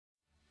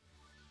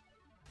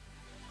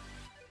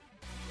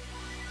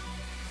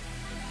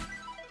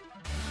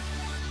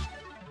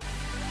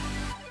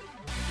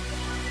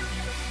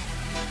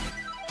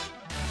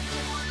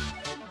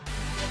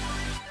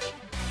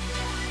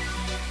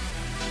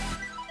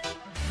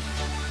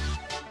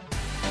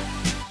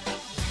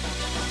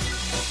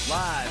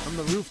Live from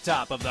the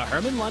rooftop of the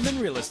Herman London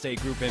Real Estate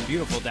Group in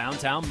beautiful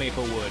downtown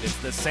Maplewood, it's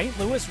the St.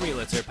 Louis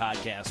Realtor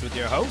Podcast with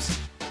your host,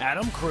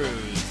 Adam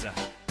Cruz.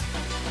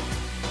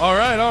 All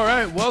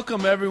right.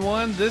 Welcome,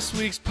 everyone. This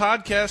week's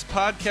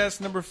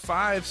podcast number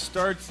 5,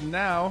 starts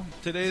now.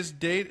 Today's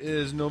date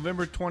is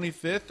November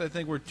 25th. I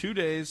think we're 2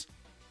 days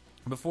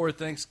before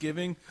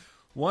Thanksgiving,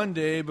 1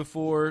 day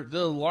before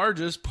the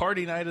largest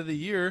party night of the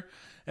year.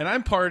 And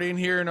I'm partying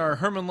here in our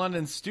Herman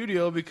London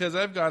studio because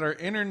I've got our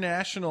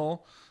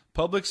international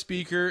public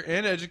speaker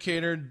and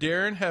educator,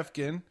 Darren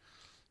Hefkin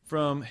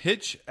from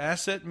Hitch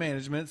Asset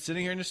Management,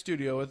 sitting here in the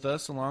studio with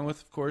us, along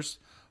with, of course,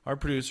 our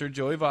producer,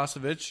 Joey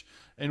Vasovich.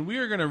 And we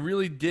are going to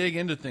really dig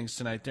into things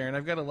tonight, Darren.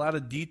 I've got a lot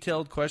of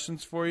detailed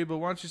questions for you, but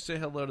why don't you say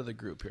hello to the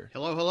group here?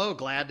 Hello.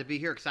 Glad to be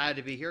here. Excited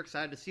to be here.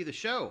 Excited to see the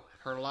show.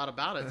 Heard a lot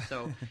about it,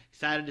 so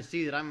excited to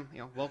see that I'm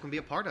welcome to be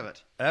a part of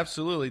it.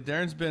 Absolutely.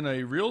 Darren's been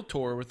a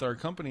realtor with our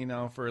company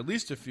now for at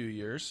least a few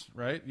years,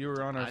 right? You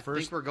were on our first...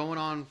 I think we're going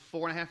on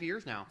 4.5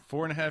 years now.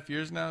 4.5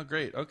 years now?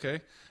 Great. Okay.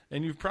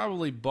 And you've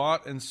probably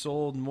bought and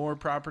sold more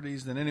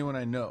properties than anyone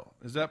I know.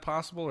 Is that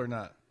possible or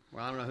not?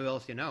 Well, I don't know who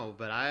else you know,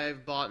 but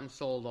I've bought and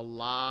sold a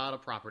lot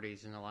of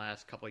properties in the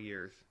last couple of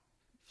years,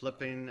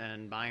 flipping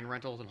and buying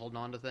rentals and holding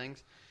on to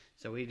things.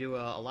 So we do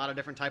a lot of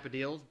different type of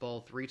deals,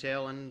 both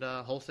retail and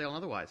wholesale and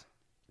otherwise.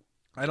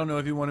 I don't know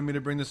if you wanted me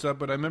to bring this up,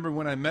 but I remember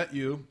when I met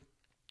you,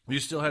 you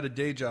still had a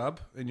day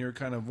job, and you're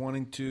kind of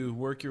wanting to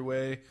work your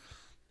way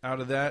out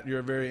of that.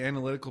 You're a very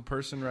analytical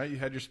person, right? You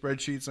had your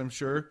spreadsheets, I'm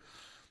sure.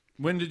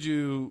 When did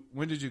you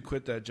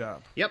quit that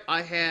job? Yep,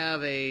 I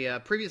have a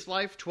previous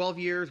life, 12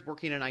 years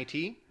working in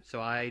IT. So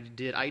I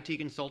did IT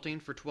consulting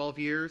for 12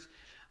 years.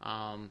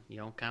 Kind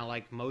of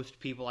like most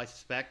people, I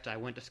suspect. I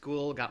went to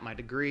school, got my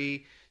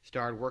degree,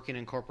 started working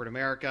in corporate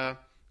America,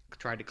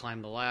 tried to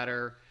climb the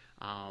ladder,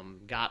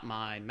 got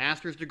my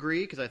master's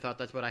degree because I thought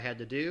that's what I had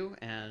to do,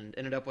 and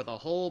ended up with a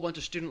whole bunch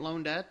of student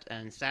loan debt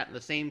and sat in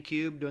the same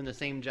cube doing the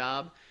same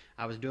job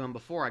I was doing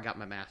before I got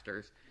my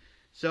master's.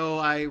 So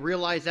I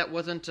realized that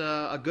wasn't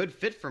a good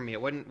fit for me.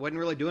 It wasn't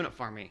really doing it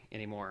for me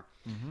anymore.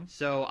 Mm-hmm.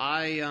 So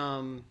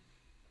I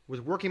was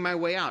working my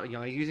way out,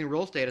 using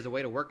real estate as a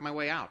way to work my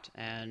way out.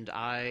 And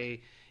I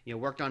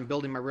worked on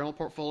building my rental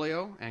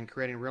portfolio and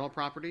creating rental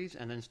properties,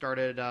 and then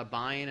started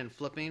buying and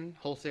flipping,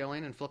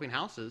 wholesaling and flipping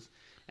houses.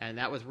 And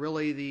that was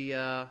really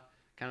the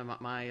kind of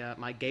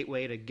my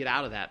gateway to get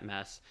out of that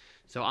mess.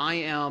 So I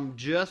am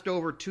just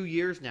over 2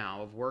 years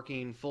now of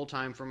working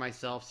full-time for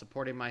myself,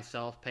 supporting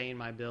myself, paying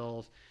my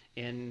bills,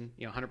 in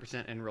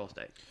 100% in real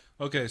estate.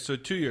 Okay, so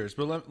 2 years.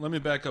 But let me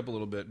back up a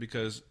little bit,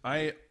 because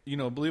I,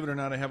 believe it or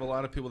not, I have a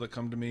lot of people that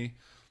come to me.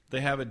 They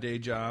have a day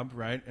job,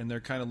 right? And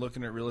they're kind of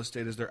looking at real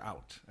estate as they're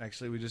out.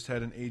 Actually, we just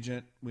had an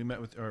agent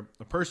or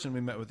a person we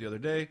met with the other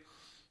day.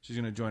 She's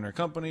going to join our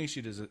company.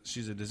 She's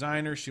a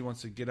designer. She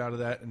wants to get out of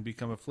that and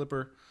become a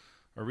flipper,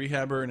 a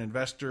rehabber, an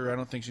investor. I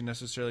don't think she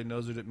necessarily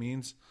knows what it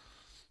means.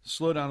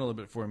 Slow down a little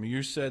bit for me.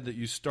 You said that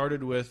you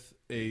started with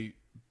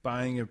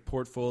buying a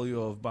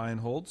portfolio of buy and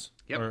holds,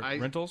 or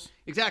rentals?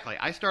 Exactly.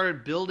 I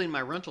started building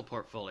my rental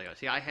portfolio.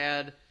 See, I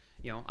had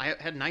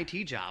an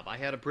IT job. I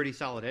had a pretty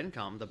solid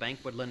income. The bank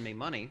would lend me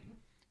money.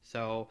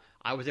 So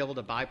I was able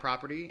to buy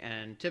property,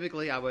 and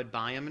typically I would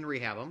buy them and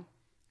rehab them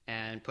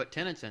and put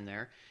tenants in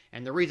there.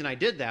 And the reason I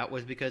did that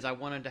was because I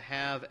wanted to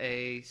have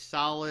a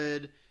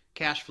solid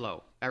cash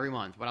flow every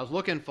month. What I was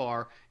looking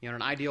for, in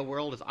an ideal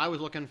world, is I was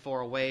looking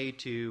for a way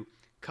to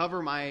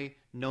cover my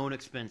known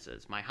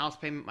expenses, my house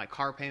payment, my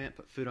car payment,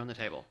 put food on the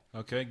table.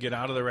 Okay, get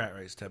out of the rat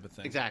race type of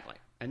thing. Exactly.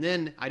 And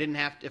then I didn't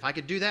have to, if I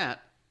could do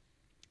that,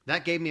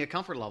 that gave me a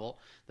comfort level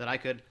that I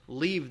could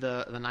leave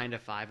the 9 to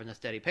 5 and the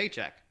steady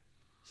paycheck,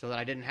 so that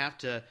I didn't have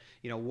to,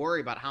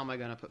 worry about how am I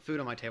going to put food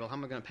on my table, how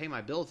am I going to pay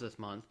my bills this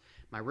month.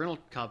 My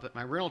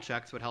rental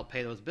checks would help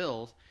pay those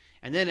bills.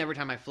 And then every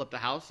time I flipped a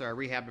house or I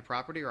rehabbed a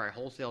property or I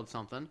wholesaled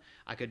something,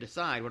 I could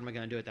decide, what am I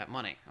going to do with that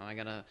money? Am I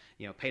going to,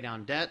 pay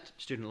down debt,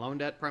 student loan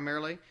debt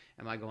primarily?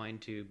 Am I going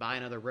to buy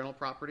another rental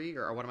property,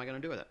 or what am I going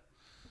to do with it?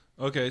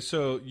 Okay,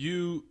 so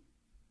you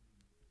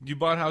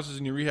bought houses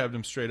and you rehabbed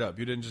them straight up.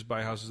 You didn't just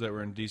buy houses that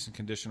were in decent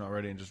condition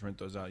already and just rent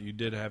those out. You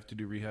did have to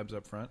do rehabs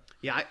up front?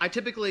 Yeah, I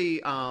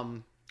typically,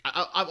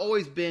 I've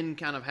always been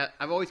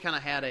I've always kind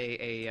of had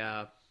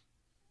a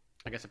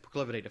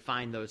proclivity to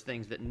find those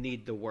things that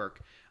need the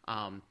work.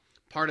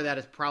 Part of that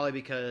is probably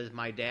because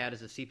my dad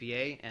is a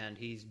CPA, and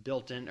he's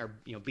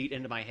beat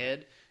into my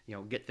head,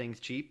 get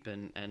things cheap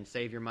and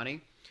save your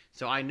money.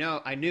 So I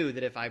knew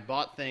that if I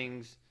bought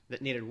things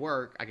that needed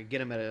work, I could get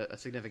them at a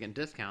significant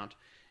discount.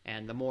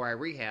 And the more I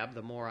rehab,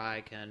 the more I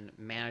can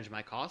manage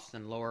my costs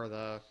and lower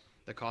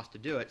the cost to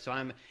do it. So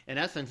I'm, in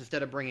essence,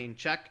 instead of bringing a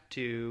check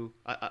to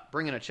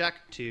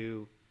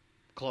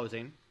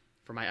closing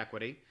for my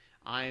equity,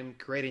 I'm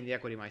creating the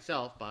equity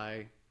myself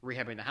by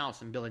rehabbing the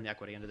house and building the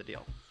equity into the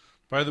deal.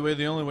 By the way,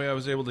 the only way I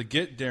was able to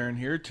get Darren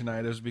here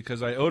tonight is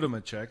because I owed him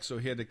a check, so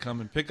he had to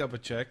come and pick up a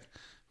check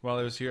while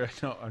I was here.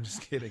 No, I'm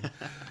just kidding.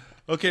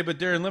 Okay, but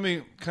Darren, let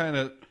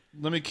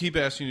me keep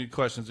asking you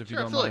questions if you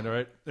don't mind, all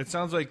right? It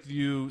sounds like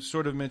you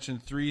sort of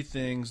mentioned 3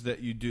 things that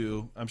you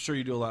do. I'm sure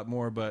you do a lot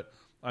more, but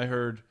I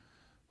heard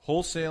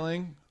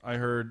wholesaling, I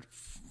heard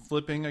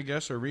flipping, I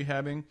guess, or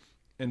rehabbing,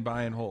 and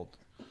buy and hold.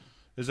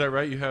 Is that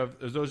right?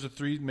 Those are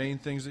three main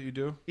things that you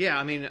do? Yeah,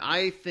 I mean,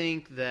 I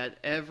think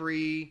that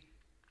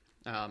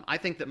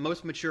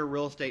most mature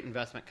real estate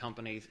investment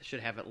companies should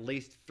have at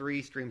least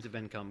 3 streams of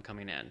income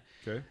coming in.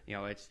 Okay.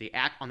 It's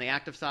on the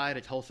active side,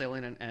 it's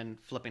wholesaling and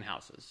flipping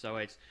houses. So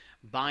it's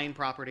buying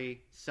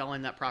property,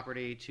 selling that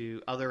property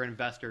to other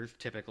investors,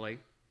 typically.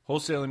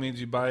 Wholesaling means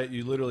you buy it,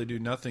 you literally do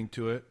nothing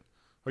to it.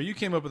 Or you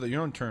came up with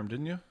your own term,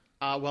 didn't you?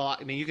 Well,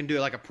 I mean, you can do it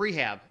like a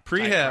prehab.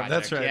 Prehab,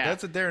 that's right. Yeah.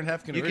 That's a Darren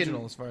Hefkin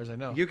original, as far as I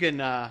know. You can.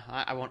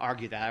 I won't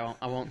argue that.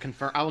 I won't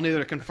confirm. I will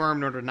neither confirm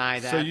nor deny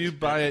that. So you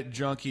buy it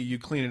junky, you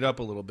clean it up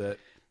a little bit.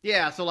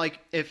 Yeah. So like,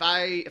 if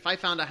I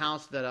found a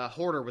house that a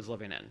hoarder was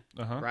living in,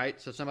 right?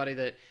 So somebody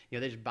that they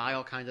just buy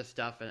all kinds of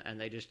stuff and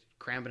they just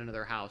cram it into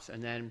their house,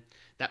 and then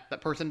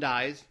that person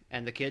dies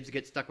and the kids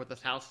get stuck with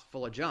this house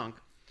full of junk.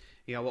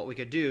 What we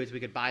could do is we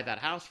could buy that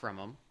house from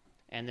them.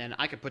 And then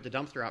I could put the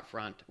dumpster out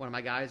front. One of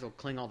my guys will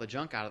clean all the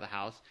junk out of the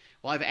house.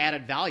 Well, I've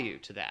added value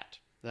to that.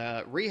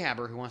 The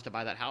rehabber who wants to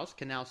buy that house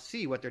can now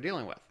see what they're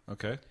dealing with.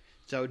 Okay.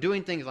 So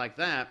doing things like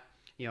that,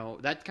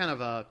 that's kind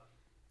of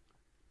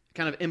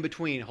in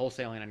between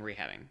wholesaling and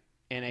rehabbing.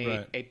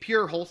 In a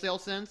pure wholesale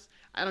sense,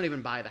 I don't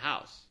even buy the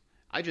house.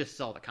 I just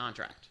sell the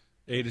contract.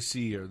 A to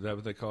C, or is that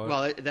what they call it?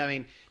 Well, I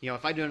mean,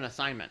 if I do an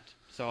assignment.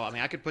 So, I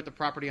mean, I could put the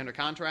property under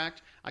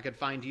contract. I could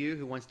find you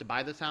who wants to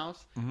buy this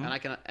house. And I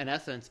can, in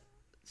essence,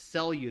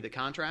 sell you the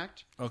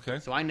contract. Okay.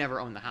 So I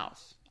never own the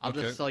house. I'll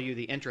just sell you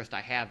the interest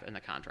I have in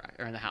the contract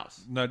or in the house.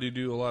 Now, do you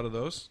do a lot of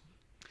those?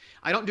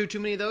 I don't do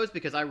too many of those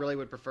because I really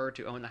would prefer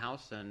to own the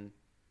house and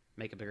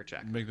make a bigger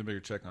check. Make the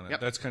bigger check on it.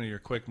 Yep. That's kind of your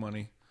quick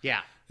money.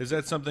 Yeah. Is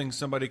that something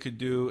somebody could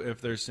do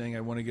if they're saying,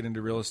 I want to get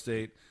into real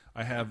estate,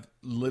 I have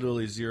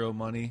literally zero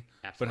money,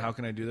 Absolutely. But how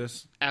can I do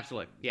this?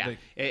 Absolutely. Yeah.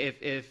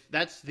 If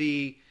that's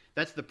the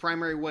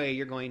primary way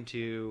you're going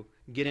to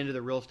get into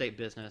the real estate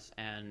business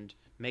and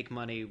make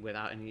money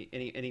without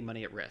any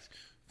money at risk.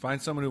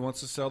 Find someone who wants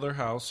to sell their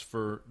house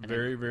for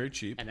very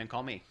cheap. And then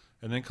call me.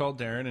 And then call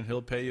Darren, and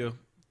he'll pay you,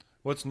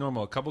 what's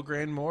normal, a couple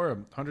grand more,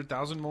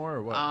 100,000 more,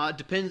 or what?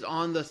 Depends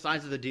on the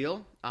size of the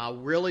deal.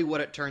 Really what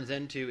it turns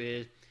into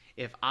is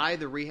if I,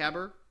 the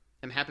rehabber,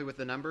 am happy with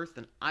the numbers,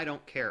 then I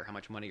don't care how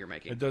much money you're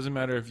making. It doesn't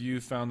matter if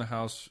you found the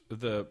house,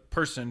 the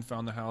person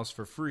found the house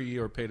for free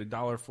or paid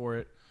 $1 for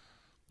it.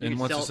 And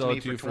wants to sell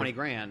it to you for 20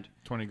 grand.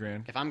 20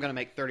 grand. If I'm going to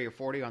make 30 or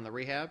 40 on the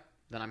rehab,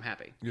 then I'm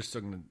happy. You're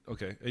still going to,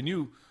 okay. And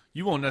you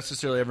won't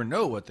necessarily ever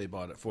know what they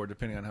bought it for,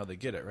 depending on how they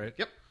get it, right?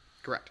 Yep,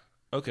 correct.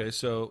 Okay,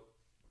 so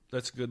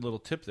that's a good little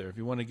tip there. If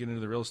you want to get into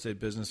the real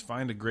estate business,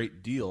 find a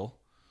great deal,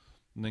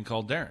 and then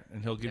call Darren,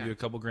 and he'll give you a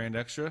couple grand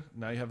extra.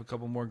 Now you have a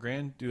couple more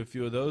grand, do a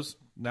few of those.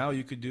 Now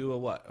you could do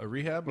a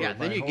rehab? Or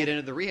then you get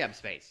into the rehab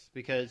space,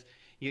 because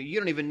you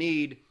don't even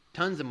need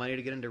tons of money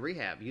to get into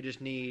rehab. You just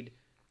need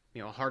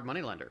a hard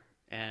money lender.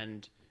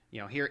 And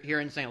here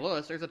in St.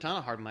 Louis, there's a ton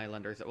of hard money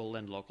lenders that will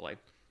lend locally.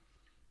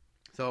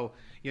 So,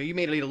 you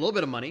may need a little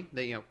bit of money,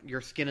 that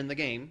your skin in the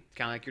game,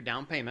 kind of like your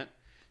down payment.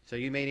 So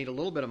you may need a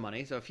little bit of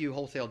money, so a few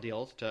wholesale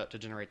deals to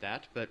generate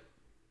that. But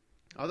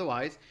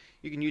otherwise,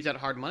 you can use that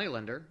hard money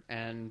lender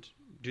and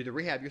do the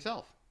rehab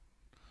yourself.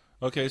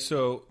 Okay,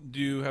 so do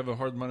you have a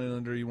hard money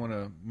lender you want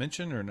to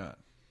mention or not?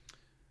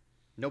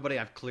 Nobody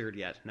I've cleared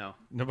yet. No.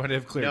 Nobody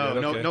I've cleared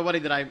yet. Okay. Nobody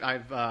that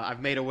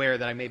I've made aware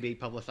that I may be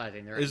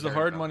publicizing. Is the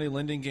hard money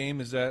lending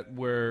game, is that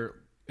where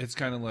it's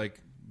kind of like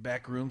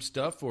backroom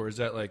stuff, or is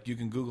that like you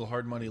can Google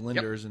hard money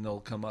lenders and they'll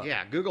come up?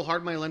 Yeah, Google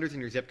hard money lenders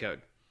in your zip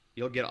code.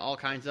 You'll get all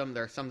kinds of them.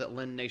 There are some that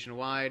lend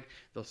nationwide.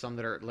 There's some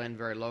that lend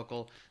very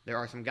local. There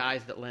are some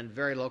guys that lend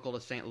very local to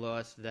St.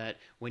 Louis that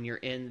when you're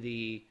in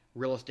the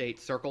real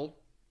estate circle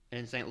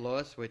in St.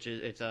 Louis, which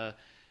is it's a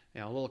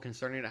little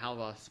concerning to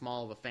how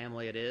small of a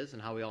family it is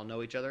and how we all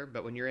know each other.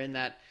 But when you're in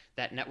that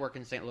network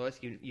in St. Louis,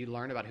 you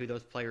learn about who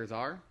those players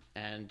are.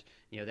 And,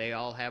 they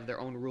all have their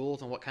own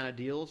rules on what kind of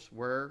deals,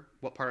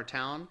 what part of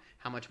town,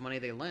 how much money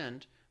they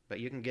lend. But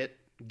you can get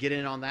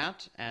in on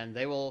that, and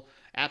they will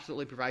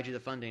absolutely provide you the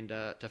funding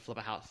to flip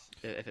a house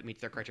if it meets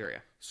their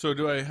criteria. So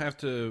do I have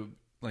to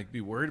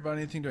be worried about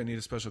anything? Do I need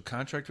a special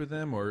contract with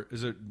them, or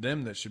is it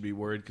them that should be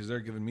worried because they're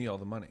giving me all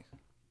the money?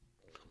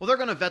 Well, they're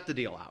going to vet the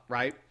deal out,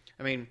 right?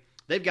 I mean,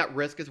 they've got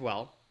risk as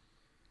well.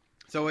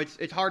 So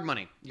it's hard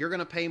money. You're going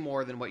to pay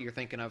more than what you're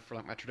thinking of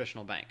for a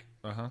traditional bank.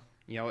 Uh-huh.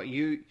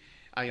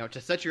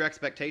 To set your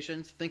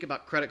expectations, think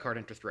about credit card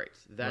interest rates.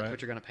 That's right.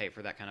 What you're going to pay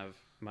for that kind of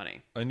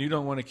money. And you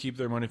don't want to keep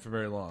their money for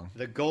very long.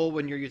 The goal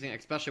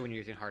especially when you're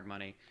using hard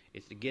money,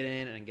 is to get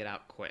in and get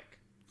out quick.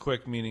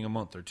 Quick meaning a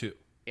month or two.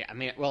 Yeah, I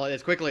mean, well,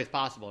 as quickly as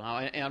possible. Now,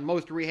 and on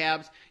most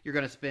rehabs, you're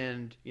going to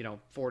spend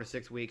 4 to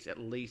 6 weeks at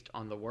least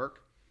on the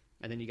work,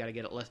 and then you got to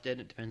get it listed.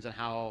 It depends on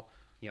how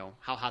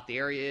hot the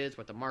area is,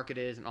 what the market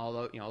is, and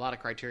all a lot of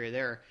criteria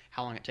there.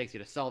 How long it takes you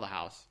to sell the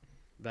house,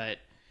 but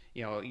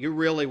you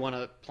really want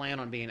to plan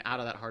on being out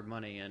of that hard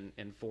money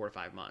in 4 to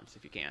 5 months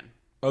if you can.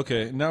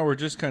 Okay, now we're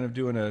just kind of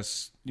doing a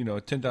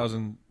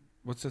 10,000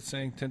 what's that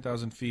saying?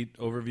 10,000 feet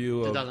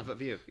overview. 10,000 foot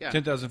view. Yeah.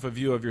 10,000 foot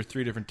view of your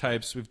 3 different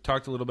types. We've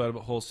talked a little bit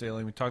about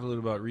wholesaling. We talked a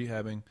little about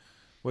rehabbing.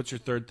 What's your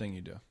third thing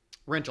you do?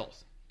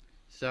 Rentals.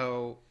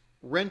 So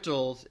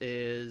rentals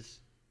is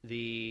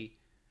the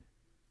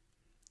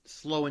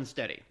slow and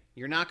steady.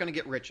 You're not going to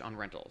get rich on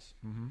rentals.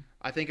 Mm-hmm.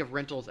 I think of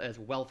rentals as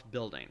wealth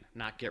building,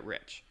 not get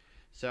rich.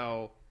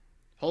 So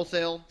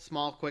wholesale,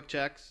 small, quick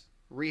checks,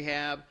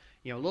 rehab,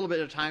 a little bit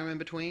of time in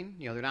between.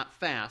 They're not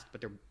fast,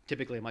 but they're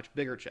typically much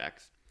bigger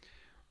checks.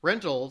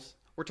 Rentals,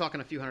 we're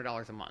talking a few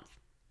 $100s a month,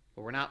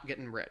 but we're not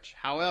getting rich.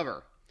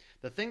 However,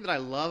 the thing that I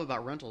love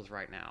about rentals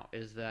right now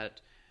is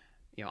that,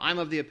 I'm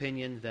of the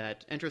opinion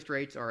that interest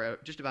rates are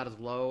just about as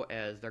low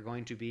as they're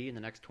going to be in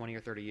the next 20 or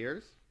 30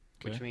 years,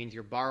 which means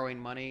you're borrowing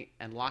money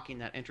and locking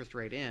that interest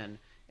rate in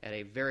at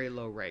a very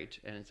low rate.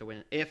 And so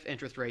if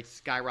interest rates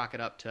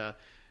skyrocket up to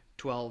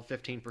 12,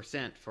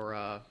 15% for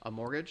a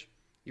mortgage,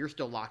 you're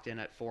still locked in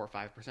at 4 or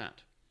 5%.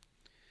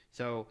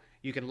 So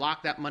you can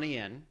lock that money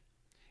in.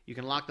 You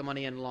can lock the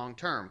money in long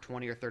term,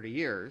 20 or 30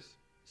 years.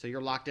 So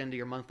you're locked into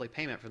your monthly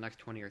payment for the next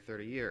 20 or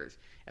 30 years.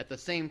 At the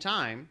same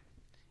time,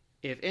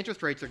 if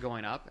interest rates are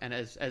going up and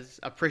as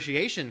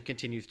appreciation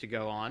continues to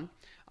go on,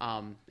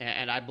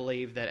 and I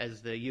believe that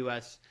as the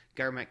U.S.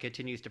 government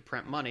continues to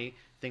print money,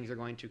 things are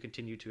going to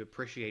continue to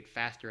appreciate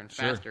faster and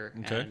faster.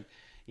 Sure. Okay. And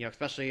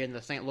especially in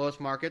the St. Louis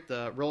market,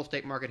 the real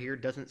estate market here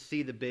doesn't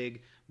see the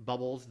big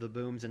bubbles, the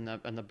booms, and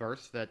the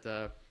bursts that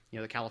the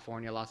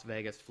California, Las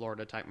Vegas,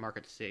 Florida type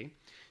markets see.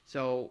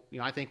 So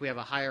I think we have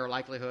a higher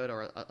likelihood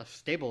or a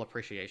stable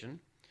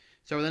appreciation.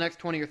 So over the next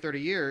 20 or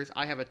 30 years,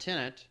 I have a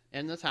tenant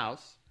in this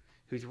house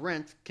whose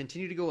rents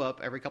continue to go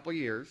up every couple of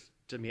years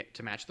to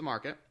match the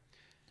market.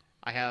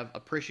 I have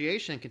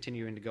appreciation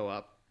continuing to go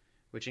up,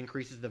 which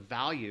increases the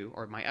value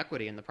or my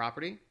equity in the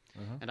property.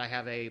 And I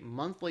have a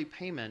monthly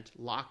payment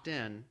locked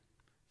in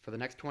for the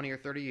next 20 or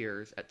 30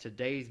 years at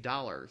today's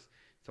dollars.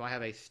 So I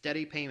have a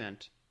steady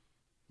payment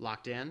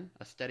locked in,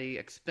 a steady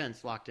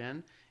expense locked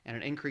in, and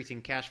an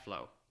increasing cash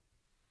flow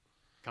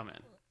come in.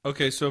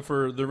 Okay, so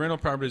for the rental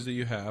properties that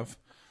you have,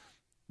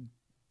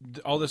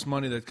 all this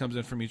money that comes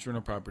in from each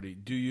rental property,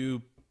 do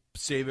you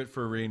save it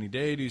for a rainy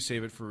day? Do you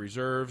save it for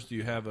reserves? Do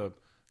you have a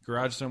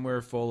garage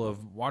somewhere full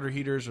of water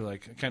heaters, or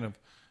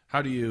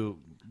how do you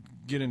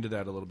get into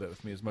that a little bit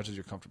with me as much as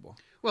you're comfortable?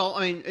 Well,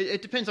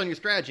 it depends on your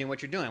strategy and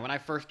what you're doing. When I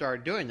first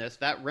started doing this,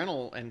 that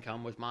rental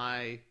income was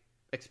my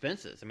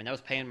expenses. That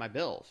was paying my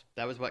bills.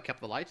 That was what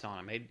kept the lights on.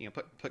 I made,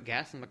 put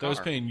gas in the car. That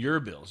was paying your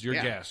bills, your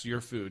gas, your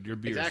food, your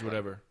beers, exactly.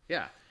 Whatever.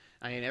 Yeah.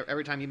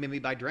 Every time you made me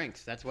buy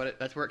drinks, that's where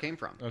it came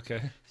from.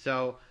 Okay.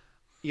 So,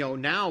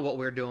 now what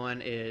we're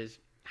doing is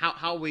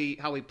how we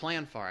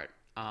plan for it.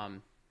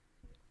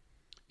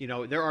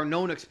 There are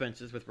known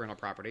expenses with rental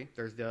property.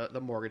 There's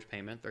the mortgage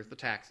payment. There's the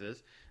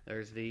taxes.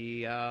 There's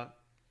the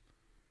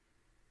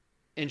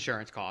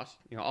insurance costs.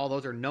 All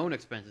those are known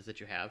expenses that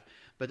you have.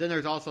 But then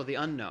there's also the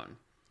unknown.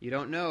 You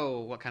don't know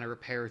what kind of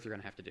repairs you're going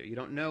to have to do. You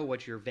don't know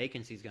what your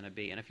vacancy is going to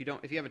be. And if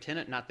you have a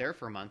tenant not there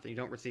for a month and you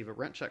don't receive a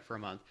rent check for a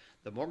month,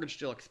 the mortgage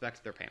still expects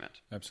their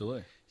payment.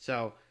 Absolutely.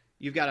 So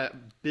you've got to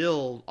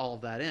build all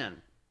of that in.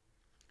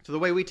 So the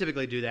way we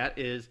typically do that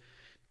is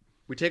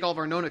we take all of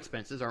our known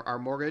expenses, our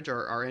mortgage,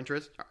 our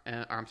interest,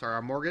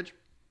 our mortgage,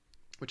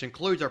 which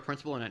includes our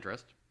principal and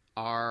interest,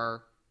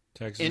 our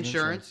taxes,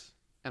 insurance,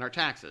 and our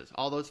taxes,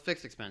 all those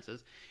fixed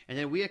expenses. And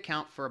then we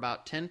account for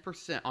about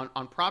 10%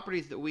 on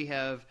properties that we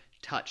have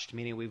touched,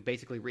 meaning we've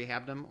basically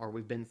rehabbed them or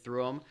we've been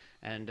through them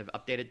and have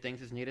updated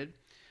things as needed.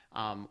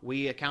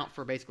 We account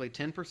for basically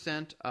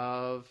 10%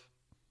 of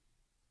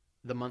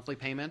the monthly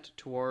payment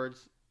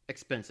towards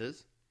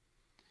expenses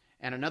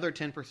and another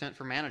 10%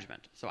 for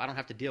management. So I don't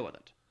have to deal with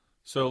it.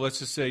 So let's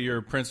just say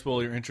your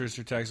principal, your interest,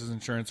 your taxes,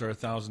 insurance are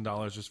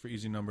 $1,000 just for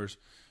easy numbers.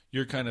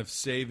 You're kind of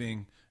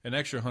saving an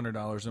extra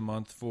 $100 a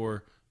month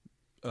for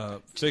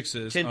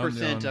fixes.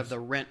 10% of the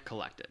rent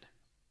collected.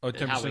 Oh,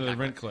 10% of the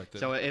rent collected.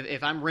 So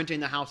if I'm renting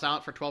the house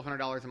out for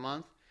 $1,200 a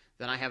month,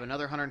 then I have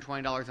another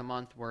 $120 a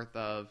month worth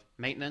of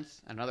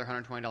maintenance, another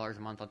 $120 a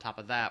month on top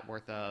of that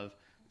worth of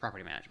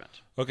property management.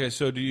 Okay,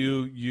 so do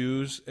you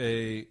use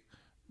a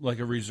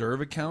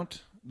reserve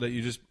account that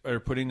you just are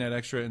putting that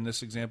extra, in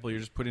this example, you're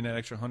just putting that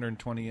extra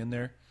 120 in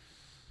there?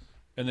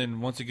 And then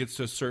once it gets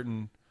to a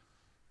certain,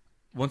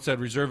 once that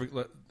reserve,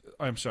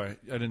 I'm sorry,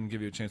 I didn't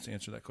give you a chance to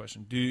answer that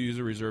question. Do you use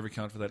a reserve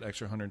account for that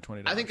extra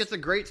 $120? I think it's a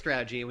great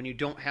strategy when you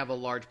don't have a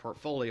large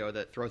portfolio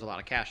that throws a lot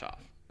of cash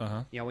off.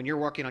 Uh-huh. When you're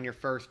working on your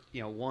first,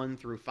 1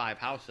 through 5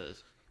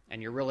 houses,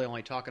 and you're really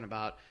only talking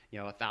about,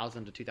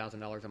 $1,000 to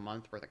 $2,000 a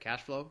month worth of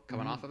cash flow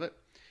coming off of it.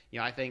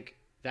 I think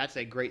that's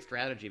a great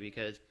strategy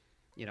because,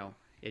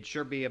 it'd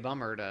sure be a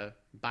bummer to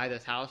buy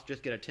this house,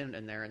 just get a tenant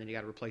in there, and then you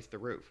got to replace the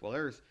roof. Well,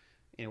 there's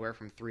anywhere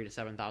from $3,000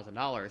 to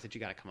 $7,000 that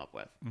you got to come up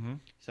with. Mm-hmm.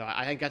 So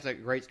I think that's a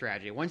great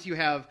strategy. Once you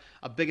have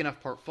a big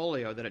enough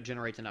portfolio that it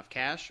generates enough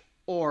cash,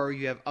 or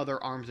you have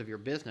other arms of your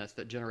business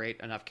that generate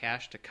enough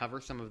cash to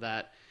cover some of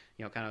that,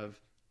 kind of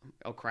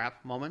oh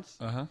crap moments,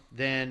 uh-huh.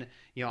 then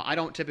I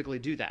don't typically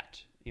do that.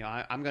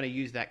 I'm going to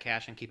use that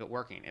cash and keep it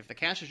working. If the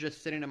cash is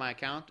just sitting in my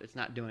account, it's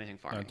not doing anything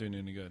for me. Not doing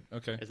any good.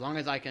 Okay. As long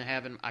as I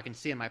can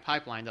see in my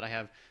pipeline that I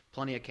have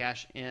plenty of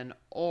cash in,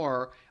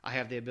 or I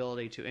have the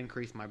ability to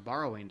increase my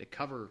borrowing to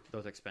cover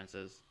those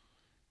expenses,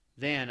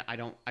 then I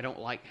don't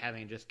like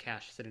having just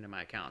cash sitting in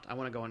my account. I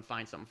want to go and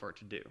find something for it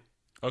to do.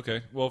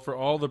 Okay. Well, for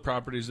all the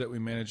properties that we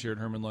manage here at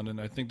Herman London,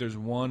 I think there's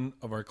one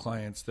of our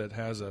clients that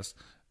has us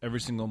every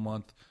single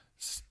month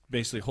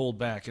basically hold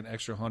back an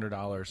extra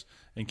 $100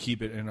 and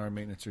keep it in our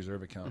maintenance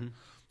reserve account. Mm-hmm.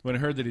 When I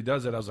heard that he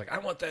does that, I was like, I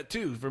want that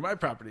too for my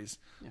properties.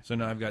 Yeah. So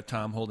now I've got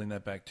Tom holding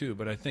that back too.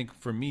 But I think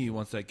for me,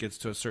 once that gets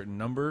to a certain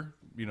number,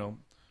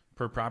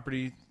 per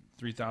property,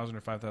 $3,000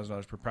 or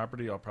 $5,000 per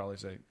property, I'll probably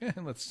say,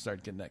 let's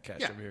start getting that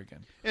cash over here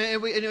again.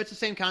 And it's the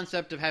same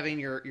concept of having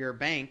your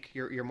bank,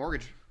 your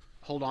mortgage,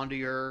 hold on to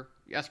your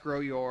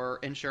escrow, your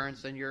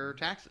insurance, and your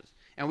taxes.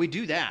 And we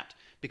do that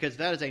because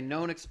that is a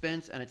known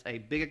expense, and it's a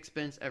big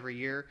expense every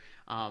year.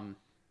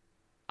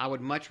 I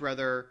would much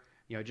rather,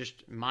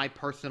 just my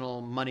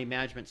personal money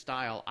management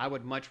style, I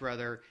would much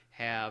rather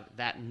have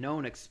that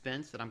known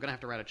expense that I'm going to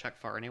have to write a check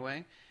for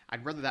anyway.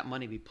 I'd rather that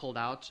money be pulled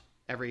out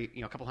every,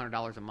 couple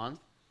 $100 a month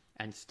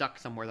and stuck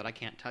somewhere that I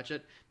can't touch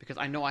it, because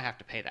I know I have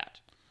to pay that.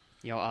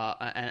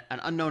 An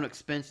unknown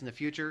expense in the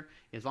future,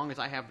 as long as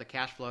I have the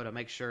cash flow to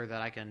make sure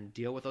that I can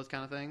deal with those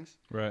kind of things,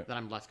 right, then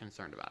I'm less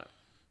concerned about it.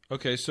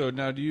 Okay, so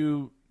now do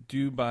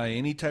you buy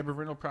any type of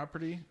rental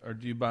property, or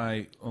do you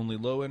buy only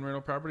low-end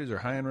rental properties or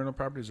high-end rental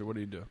properties, or what do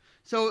you do?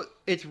 So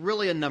it's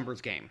really a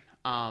numbers game.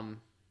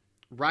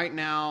 Right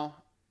now,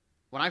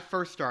 when I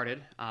first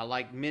started,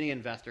 like many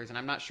investors, and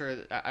I'm not sure,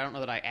 I don't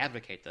know that I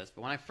advocate this,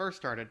 but when I first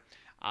started,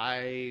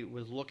 I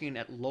was looking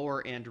at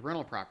lower-end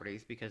rental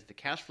properties because the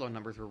cash flow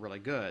numbers were really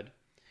good,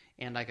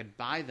 and I could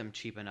buy them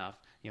cheap enough,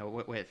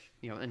 with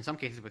in some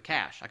cases with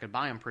cash. I could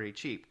buy them pretty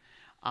cheap.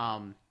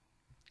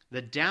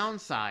 The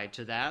downside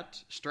to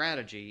that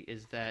strategy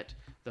is that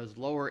those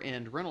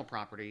lower-end rental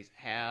properties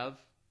have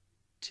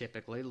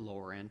typically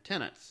lower-end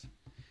tenants.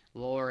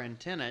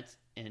 Lower-end tenants,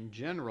 in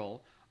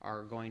general,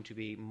 are going to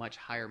be much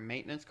higher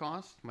maintenance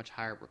costs, much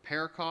higher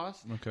repair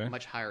costs,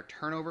 much higher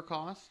turnover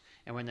costs.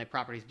 And when the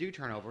properties do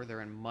turn over, they're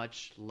in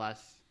much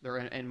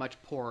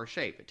poorer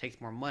shape. It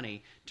takes more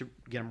money to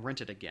get them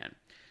rented again.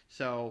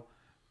 So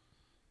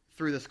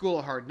through the School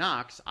of Hard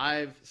Knocks,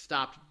 I've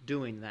stopped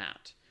doing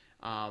that.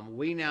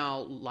 We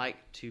now like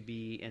to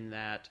be in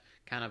that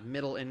kind of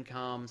middle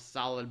income,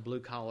 solid blue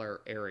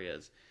collar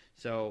areas.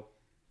 So,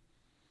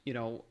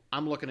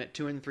 I'm looking at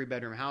 2 and 3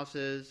 bedroom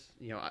houses.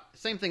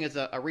 Same thing as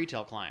a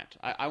retail client.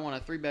 I want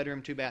a 3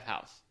 bedroom, 2 bath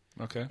house.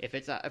 Okay. If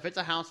it's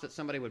a house that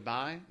somebody would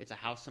buy, it's a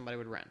house somebody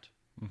would rent.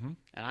 Mm-hmm.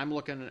 And I'm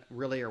looking at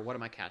really, what are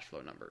my cash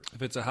flow numbers?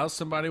 If it's a house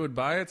somebody would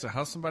buy, it's a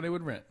house somebody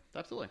would rent.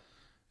 Absolutely.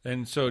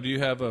 And so, do you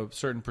have a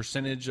certain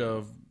percentage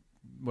of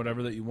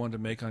whatever that you want to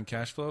make on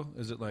cash flow?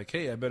 Is it like,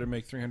 hey, I better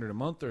make $300 a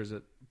month, or is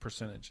it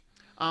percentage?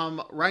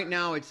 Right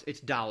now it's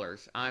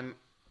dollars.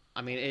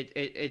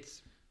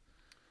 It's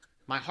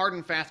my hard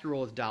and fast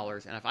rule is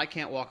dollars, and if I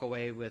can't walk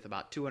away with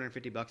about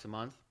 $250 a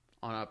month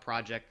on a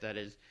project that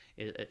is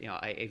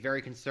a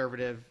very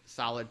conservative,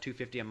 solid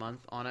 $250 a month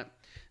on it,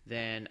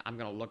 then I'm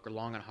going to look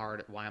long and hard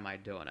at why am I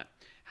doing it.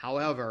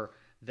 However,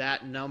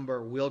 that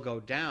number will go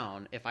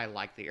down if I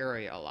like the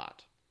area a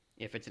lot.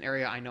 If it's an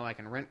area I know I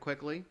can rent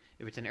quickly,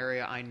 if it's an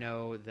area I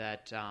know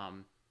that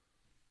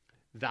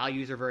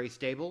values are very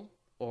stable,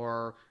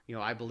 or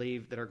I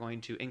believe that are going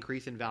to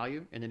increase in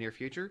value in the near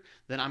future,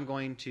 then I'm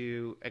going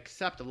to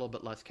accept a little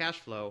bit less cash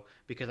flow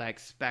because I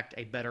expect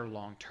a better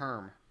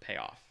long-term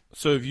payoff.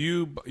 So if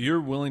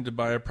you're willing to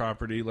buy a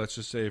property, let's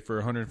just say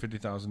for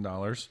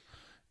 $150,000,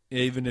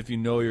 even if you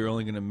know you're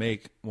only going to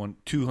make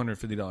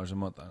 $250 a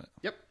month on it.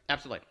 Yep,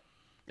 absolutely.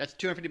 That's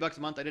 $250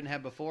 a month I didn't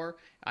have before.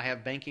 I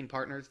have banking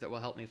partners that will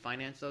help me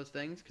finance those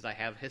things because I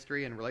have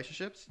history and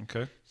relationships.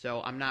 Okay.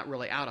 So I'm not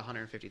really out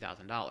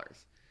 $150,000.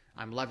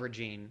 I'm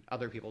leveraging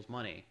other people's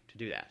money to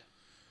do that.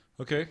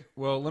 Okay.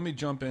 Well, let me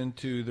jump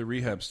into the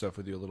rehab stuff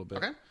with you a little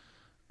bit.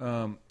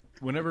 Okay.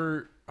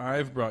 Whenever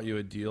I've brought you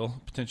a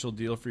potential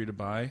deal for you to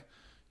buy,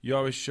 you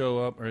always show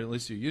up, or at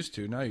least you used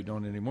to. Now you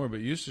don't anymore, but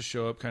you used to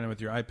show up kind of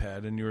with your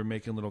iPad and you were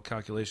making little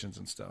calculations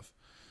and stuff.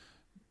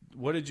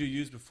 What did you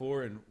use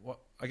before, and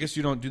I guess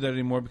you don't do that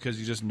anymore because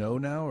you just know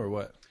now, or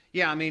what?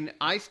 Yeah,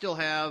 I still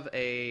have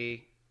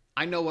I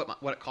know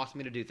what it costs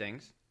me to do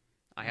things.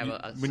 I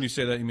have when you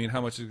say that, you mean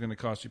how much is it going to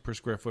cost you per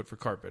square foot for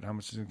carpet? How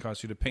much is it going to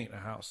cost you to paint a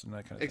house and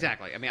that kind of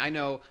Exactly. thing? I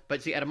know,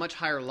 but see, at a much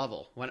higher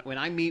level. When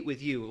I meet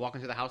with you, walking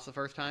through the house the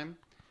first time,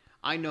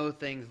 I know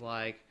things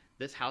like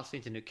this house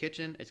needs a new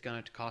kitchen. It's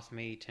going to cost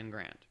me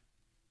 $10,000.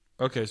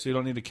 Okay, so you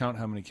don't need to count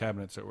how many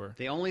cabinets there were.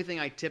 The only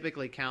thing I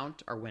typically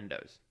count are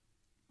windows.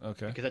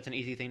 Okay. Because that's an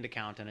easy thing to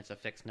count, and it's a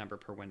fixed number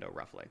per window,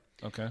 roughly.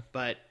 Okay.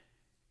 But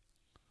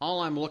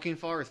all I'm looking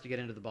for is to get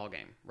into the ball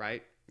game,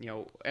 right?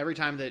 Every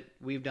time that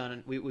we've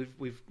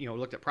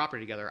looked at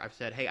property together, I've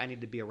said, hey, I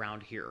need to be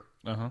around here.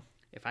 Uh-huh.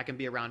 If I can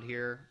be around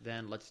here,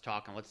 then let's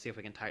talk and let's see if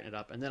we can tighten it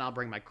up. And then I'll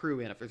bring my crew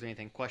in if there's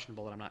anything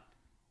questionable that I'm not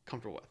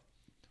comfortable with.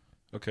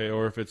 Okay,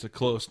 or if it's a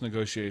close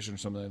negotiation or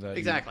something like that.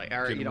 Exactly. You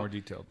Or, get you know, more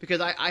detailed.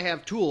 Because I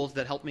have tools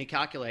that help me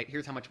calculate,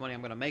 here's how much money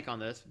I'm going to make on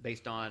this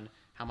based on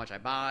how much I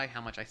buy, how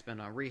much I spend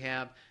on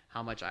rehab,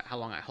 how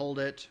long I hold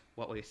it,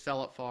 what we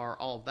sell it for,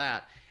 all of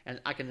that.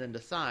 And I can then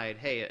decide,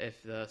 hey,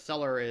 if the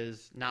seller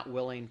is not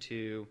willing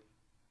to,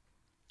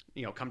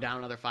 come down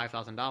another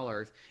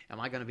 $5,000, am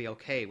I going to be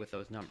okay with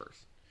those numbers?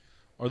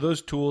 Are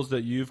those tools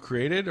that you've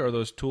created? Are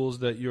those tools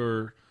that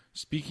your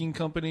speaking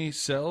company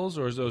sells,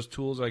 or is those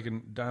tools I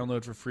can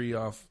download for free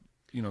off,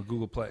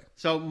 Google Play?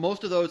 So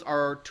most of those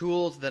are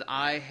tools that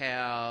I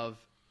have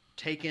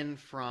taken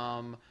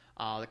from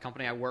the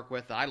company I work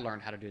with that I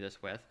learned how to do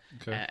this with,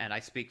 Okay. and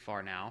I speak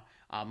for now.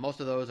 Most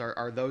of those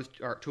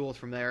are tools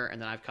from there, and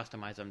then I've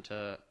customized them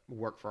to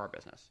work for our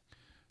business.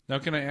 Now,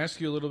 can I ask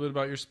you a little bit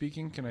about your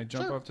speaking? Can I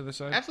jump Sure. off to the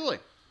side? Absolutely.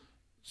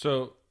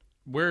 So,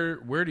 where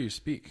do you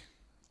speak?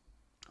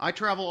 I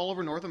travel all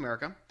over North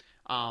America.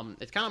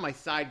 It's kind of my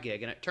side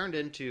gig, and it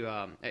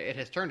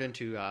has turned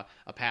into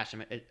a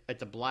passion.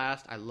 It's a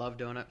blast. I love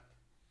doing it.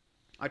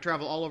 I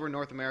travel all over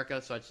North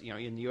America, so it's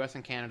in the U.S.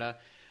 and Canada.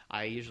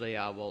 I usually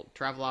will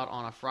travel out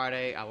on a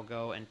Friday. I will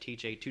go and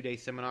teach a 2-day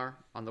seminar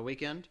on the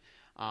weekend,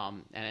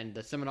 and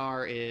the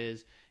seminar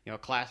is a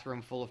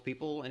classroom full of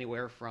people,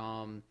 anywhere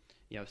from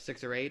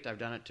 6 or 8. I've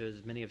done it to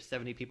as many of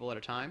 70 people at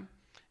a time,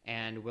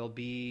 and will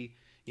be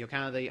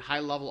kind of the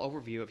high-level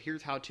overview of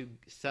here's how to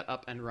set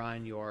up and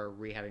run your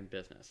rehabbing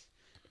business.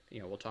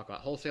 We'll talk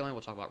about wholesaling,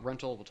 we'll talk about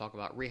rental, we'll talk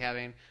about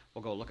rehabbing,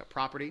 we'll go look at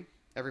property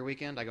every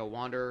weekend. I go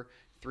wander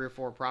 3 or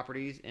 4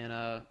 properties in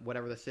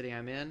whatever the city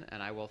I'm in,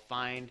 and I will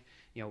find,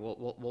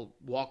 we'll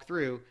walk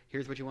through,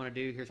 here's what you want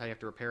to do, here's how you have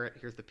to repair it,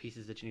 here's the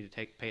pieces that you need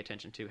to pay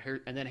attention to,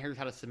 and then here's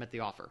how to submit the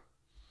offer.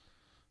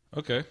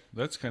 Okay,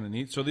 that's kind of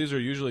neat. So these are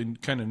usually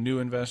kind of new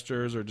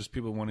investors or just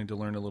people wanting to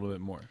learn a little bit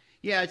more.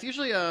 Yeah, it's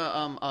usually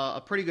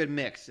a pretty good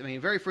mix. I mean,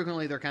 very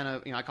frequently they're kind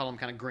of, I call them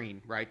kind of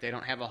green, right? They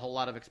don't have a whole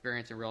lot of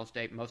experience in real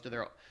estate. Most of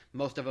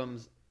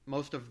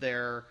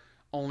their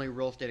only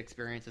real estate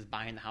experience is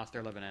buying the house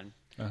they're living in.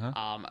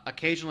 Uh-huh.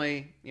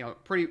 Occasionally,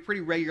 pretty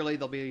regularly,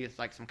 there'll be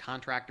like some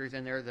contractors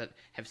in there that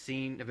have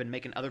been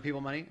making other people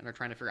money, and they're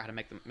trying to figure out how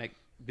to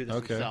do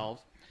this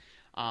themselves.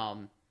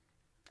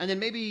 And then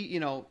maybe,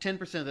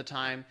 10% of the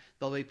time,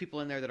 there'll be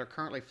people in there that are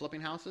currently flipping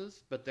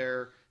houses, but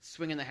they're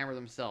swinging the hammer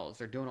themselves.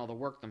 They're doing all the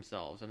work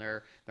themselves, and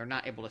they're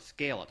not able to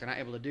scale it. They're not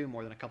able to do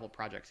more than a couple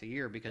projects a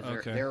year because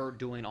they're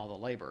doing all the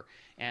labor.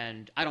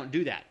 And I don't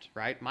do that,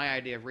 right? My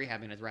idea of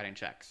rehabbing is writing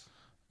checks.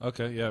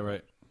 Okay, yeah,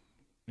 right.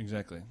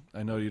 Exactly.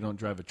 I know you don't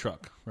drive a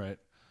truck, right?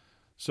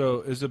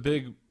 So is a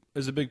big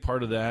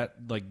part of that,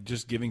 like,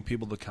 just giving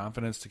people the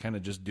confidence to kind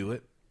of just do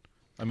it?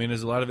 I mean,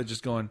 is a lot of it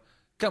just going,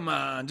 come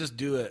on, just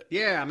do it?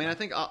 Yeah, I mean, I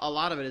think a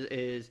lot of it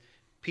is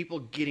people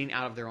getting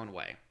out of their own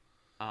way.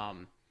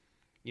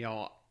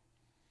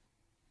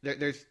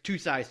 There's 2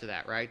 sides to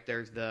that, right?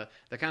 There's the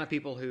kind of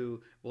people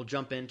who will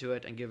jump into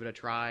it and give it a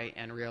try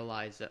and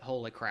realize that,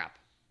 holy crap,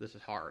 this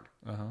is hard.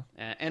 Uh-huh.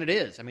 And it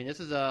is. I mean, this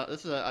is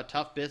a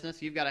tough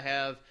business. You've got to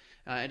have.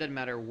 It doesn't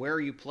matter where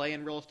you play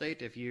in real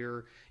estate. If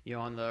you're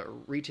on the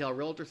retail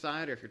realtor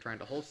side, or if you're trying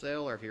to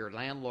wholesale, or if you're a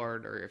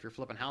landlord, or if you're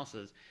flipping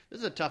houses, this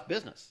is a tough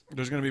business.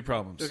 There's going to be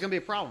problems. There's going to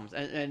be problems,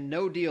 and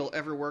no deal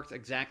ever works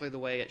exactly the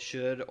way it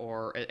should,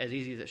 or as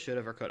easy as it should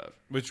have or could have.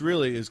 Which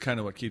really is kind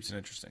of what keeps it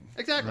interesting.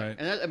 Exactly, right?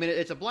 and I mean,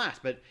 it's a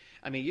blast. But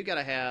I mean, you got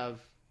to have,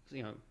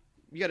 you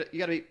got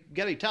to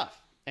be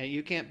tough, and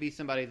you can't be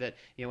somebody that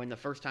when the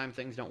first time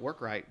things don't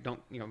work right,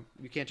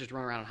 you can't just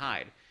run around and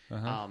hide.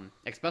 Uh-huh.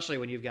 Especially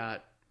when you've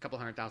got couple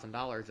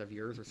 $100,000 of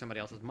yours or somebody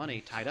else's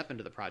money tied up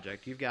into the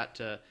project. You've got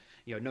to,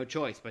 no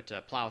choice but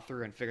to plow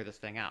through and figure this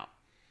thing out.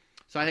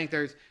 So I think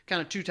there's kind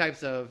of 2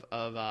 types of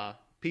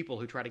people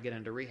who try to get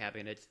into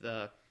rehabbing. It's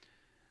the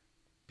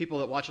people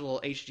that watch a little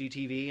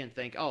HGTV and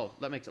think, oh,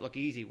 that makes it look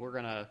easy. We're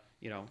gonna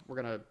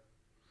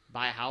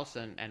buy a house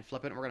and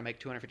flip it, and we're gonna make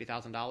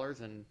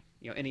 $250,000, and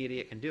any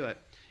idiot can do it.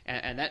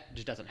 And that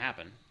just doesn't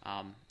happen.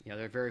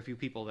 There are very few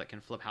people that can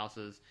flip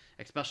houses,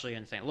 especially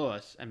in St.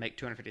 Louis, and make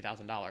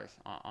 $250,000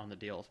 on the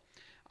deals.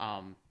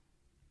 And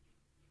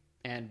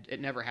it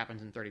never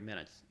happens in 30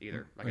 minutes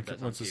either. Like it does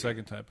on What's the TV.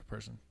 second type of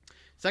person?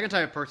 Second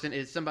type of person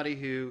is somebody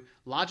who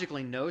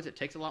logically knows it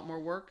takes a lot more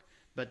work,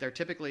 but they're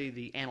typically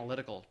the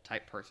analytical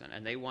type person,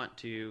 and they want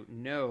to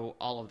know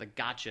all of the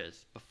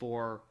gotchas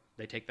before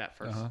they take that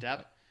first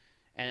step.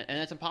 And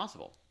that's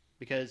impossible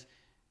because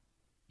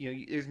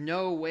there's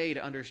no way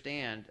to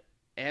understand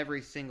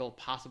every single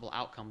possible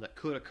outcome that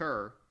could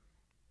occur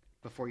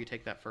before you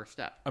take that first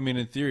step. I mean,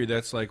 in theory,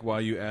 that's like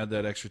why you add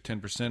that extra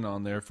 10%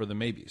 on there for the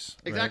maybes.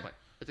 Exactly. Right?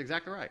 That's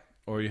exactly right.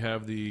 Or you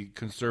have the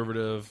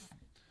conservative,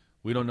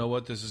 we don't know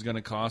what this is going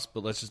to cost,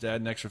 but let's just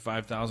add an extra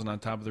 $5,000 on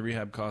top of the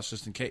rehab cost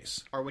just in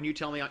case. Or when you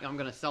tell me I'm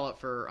going to sell it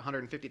for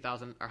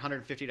 $150,000 or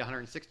 $150 to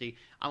 $160,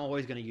 I'm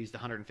always going to use the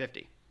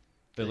 $150.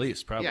 At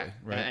least, probably. Yeah,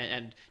 right?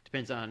 and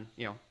depends on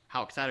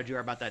how excited you are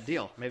about that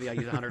deal. Maybe I'll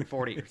use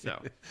 140 or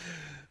so.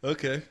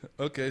 Okay.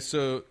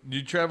 So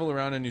you travel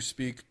around and you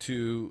speak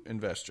to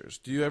investors.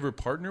 Do you ever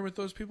partner with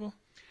those people?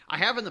 I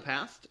have in the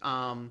past.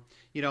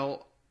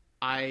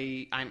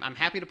 I'm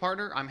happy to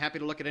partner. I'm happy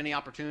to look at any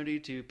opportunity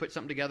to put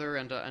something together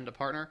and to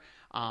partner.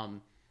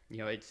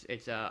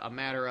 It's a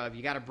matter of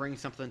you got to bring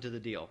something to the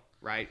deal,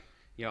 right?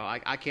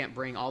 I can't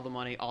bring all the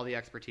money, all the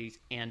expertise,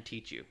 and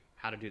teach you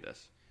how to do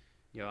this.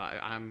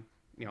 I'm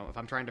if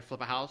I'm trying to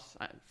flip a house,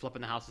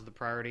 flipping the house is the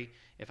priority.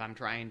 If I'm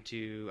trying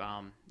to,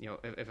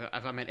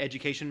 if I'm in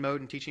education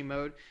mode and teaching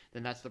mode,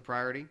 then that's the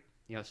priority.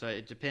 So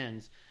it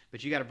depends.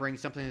 But you got to bring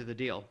something to the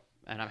deal,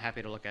 and I'm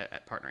happy to look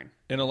at partnering.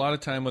 And a lot of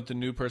time what the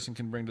new person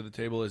can bring to the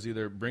table is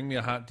either bring me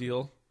a hot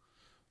deal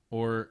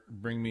or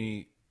bring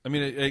me – I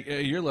mean,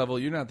 at your level,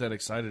 you're not that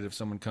excited if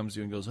someone comes to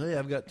you and goes, hey,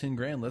 I've got 10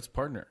 grand, let's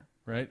partner,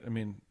 right? I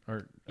mean,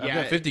 or I've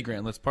got 50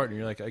 grand, let's partner.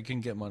 You're like, I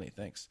can get money,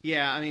 thanks.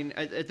 Yeah, I mean,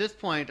 at this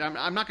point,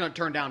 I'm not going to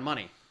turn down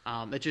money.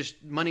 It's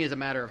just money is a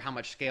matter of how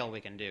much scale we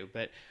can do.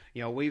 But,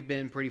 we've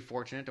been pretty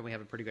fortunate and we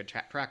have a pretty good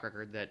track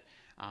record that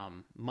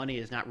money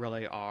is not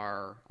really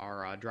our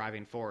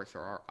driving force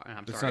or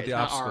It's not the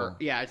obstacle.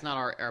 It's not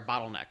our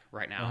bottleneck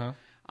right now.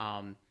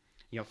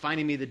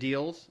 Finding me the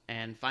deals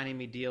and finding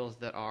me deals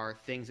that are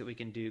things that we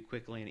can do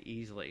quickly and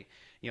easily.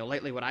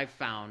 Lately what I've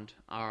found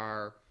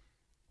are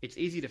it's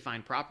easy to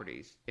find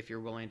properties if you're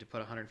willing to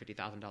put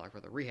 $150,000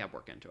 worth of rehab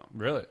work into them.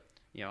 Really?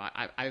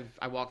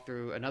 I walked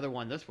through another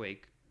one this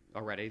week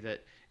already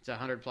that it's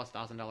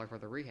 $100,000+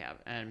 worth of rehab,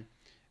 and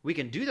we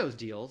can do those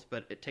deals,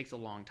 but it takes a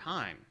long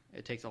time.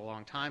 It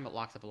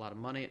locks up a lot of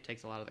money. It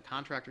takes a lot of the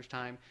contractor's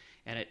time,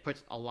 and it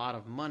puts a lot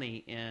of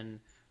money in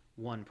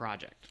one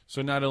project.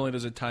 So not only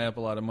does it tie up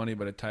a lot of money,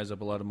 but it ties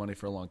up a lot of money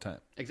for a long time.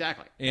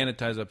 Exactly. And it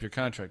ties up your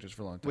contractors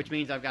for a long time. Which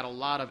means I've got a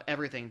lot of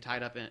everything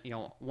tied up in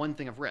one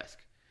thing of risk.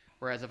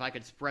 Whereas if I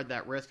could spread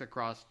that risk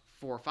across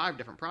 4 or 5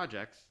 different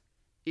projects,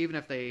 even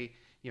if they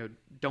even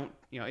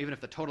if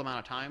the total amount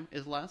of time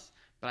is less,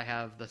 but I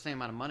have the same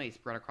amount of money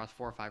spread across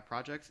 4 or 5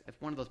 projects, if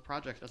one of those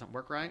projects doesn't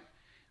work right,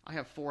 I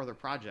have 4 other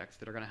projects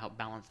that are going to help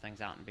balance things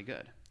out and be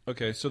good.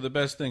 Okay, so the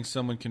best thing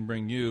someone can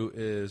bring you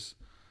is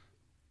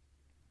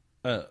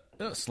a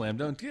slam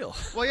dunk deal.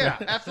 Well, yeah,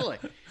 absolutely.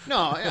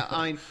 No, yeah,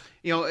 I mean,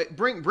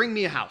 bring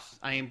me a house.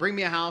 Bring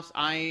me a house.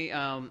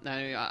 And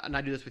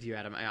I do this with you,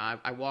 Adam.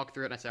 I walk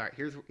through it and I say, all right,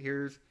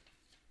 here's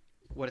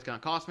what it's going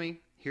to cost me.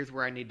 Here's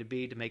where I need to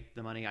be to make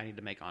the money I need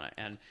to make on it.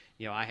 And,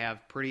 I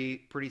have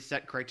pretty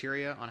set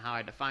criteria on how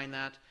I define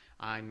that.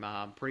 I'm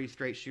a pretty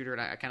straight shooter,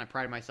 and I kind of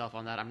pride myself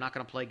on that. I'm not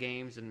going to play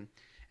games and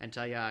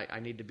tell you I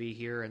need to be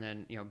here and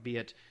then, be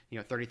it,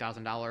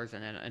 $30,000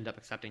 and then end up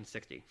accepting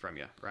 60 from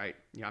you, right?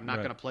 I'm not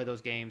going to play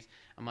those games.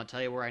 I'm going to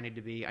tell you where I need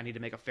to be. I need to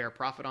make a fair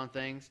profit on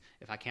things.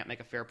 If I can't make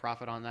a fair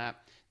profit on that,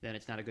 then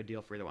it's not a good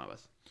deal for either one of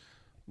us.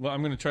 Well,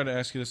 I'm going to try to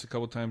ask you this a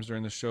couple times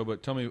during the show,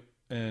 but tell me,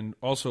 and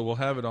also we'll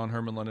have it on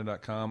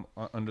HermanLondon.com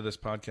under this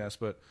podcast,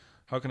 but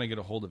how can I get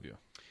a hold of you?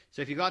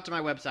 So if you go out to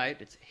my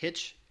website, it's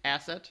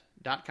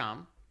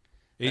hitchasset.com.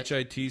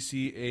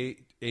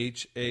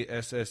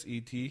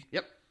 HITCHASSET?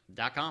 Yep,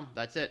 .com.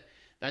 That's it.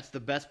 That's the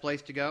best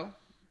place to go.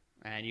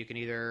 And you can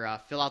either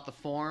fill out the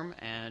form,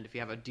 and if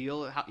you have a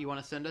deal you want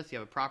to send us, you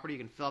have a property, you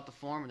can fill out the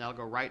form, and that'll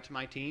go right to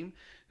my team,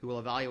 who will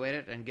evaluate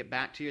it and get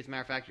back to you. As a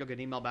matter of fact, you'll get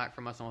an email back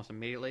from us almost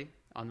immediately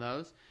on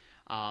those.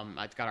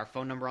 It's got our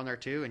phone number on there,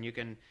 too, and you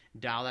can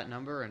dial that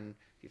number, and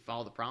if you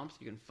follow the prompts,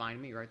 you can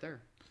find me right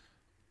there.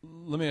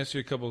 Let me ask you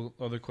a couple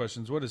other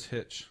questions. What is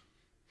Hitch?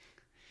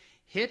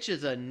 Hitch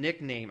is a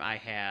nickname I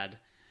had.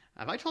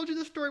 Have I told you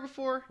this story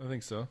before? I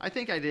think so. I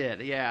think I did,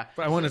 yeah.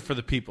 But I want it for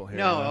the people here.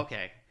 No,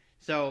 okay.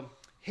 So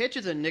Hitch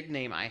is a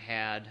nickname I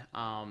had.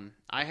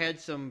 I had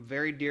some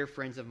very dear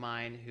friends of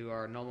mine who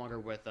are no longer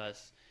with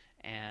us,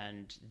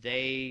 and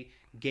they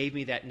gave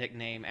me that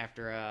nickname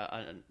after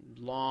a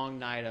long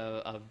night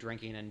of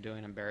drinking and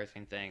doing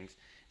embarrassing things.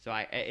 So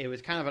it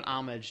was kind of an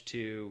homage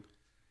to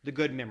the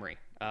good memory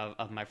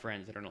of my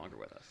friends that are no longer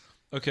with us.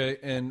 Okay,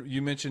 and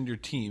you mentioned your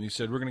team. You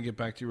said we're going to get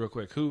back to you real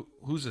quick.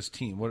 Who's this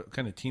team? What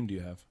kind of team do you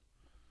have?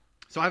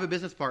 So I have a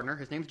business partner.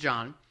 His name's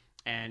John,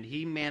 and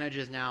he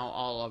manages now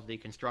all of the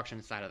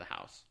construction side of the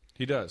house.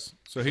 He does.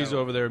 So he's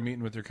over there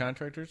meeting with your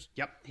contractors?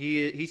 Yep.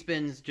 He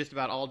spends just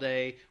about all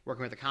day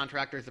working with the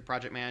contractors, the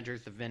project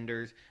managers, the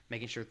vendors,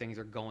 making sure things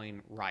are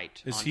going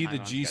right. Is he the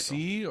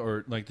GC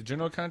or like the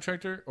general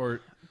contractor?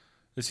 Or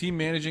is he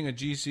managing a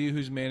GC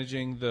who's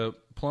managing the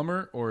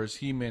plumber, or is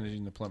he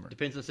managing the plumber?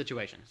 Depends on the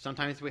situation.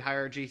 Sometimes we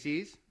hire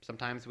GCs.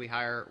 Sometimes we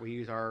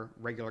use our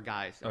regular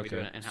guys. And we do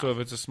it in-house. So if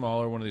it's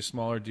one of these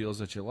smaller deals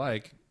that you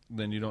like,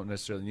 then you don't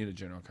necessarily need a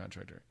general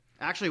contractor.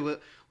 Actually,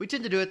 we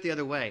tend to do it the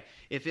other way.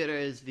 If it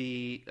is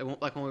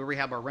like when we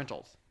rehab our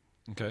rentals.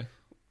 Okay.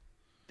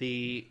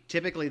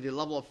 Typically the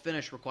level of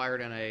finish required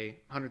in a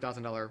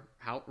 $100,000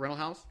 rental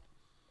house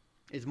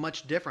is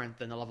much different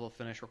than the level of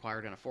finish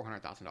required in a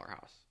 $400,000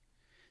 house.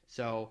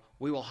 So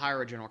we will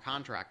hire a general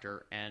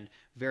contractor and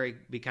very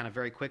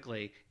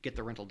quickly get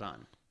the rental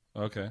done.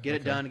 Okay. Get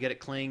it done, get it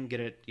clean,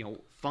 get it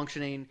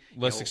functioning.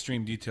 Less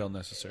extreme detail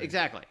necessary.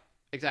 Exactly.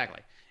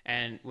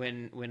 And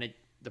when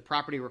the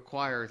property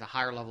requires a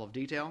higher level of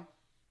detail,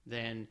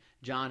 then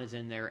John is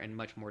in there in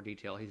much more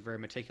detail. He's very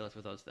meticulous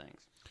with those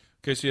things.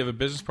 Okay, so you have a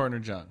business partner,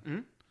 John.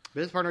 Mm-hmm.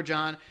 Business partner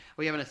John.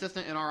 We have an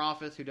assistant in our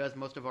office who does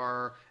most of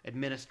our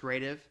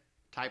administrative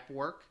type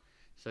work.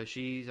 So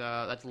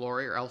that's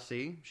Lori, or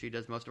LC. She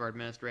does most of our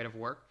administrative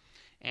work.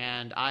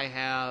 And I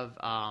have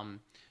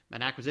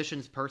an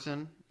acquisitions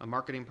person, a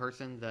marketing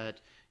person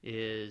that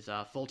is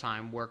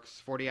full-time,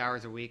 works 40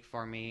 hours a week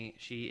for me.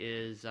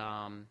 She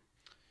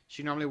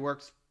normally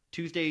works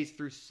Tuesdays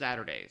through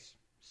Saturdays.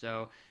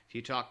 So if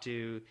you talk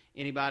to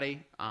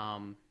anybody,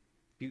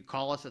 you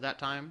call us at that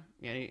time,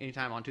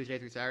 anytime on Tuesday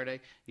through Saturday,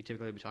 you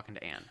typically be talking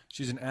to Ann.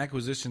 She's an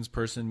acquisitions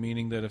person,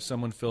 meaning that if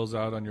someone fills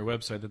out on your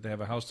website that they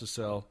have a house to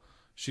sell,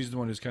 she's the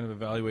one who's kind of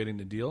evaluating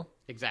the deal?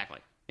 Exactly.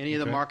 Any of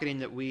the marketing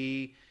that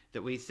we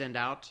send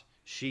out,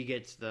 she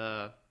gets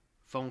the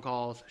phone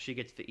calls, she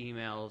gets the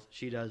emails,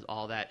 she does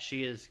all that.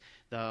 She is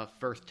the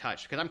first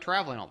touch because I'm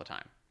traveling all the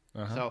time.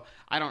 So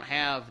I don't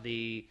have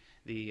the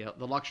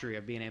luxury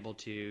of being able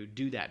to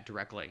do that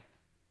directly.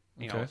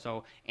 You know,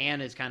 so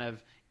Ann is kind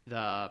of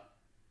the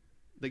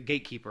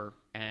gatekeeper,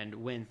 and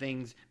when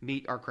things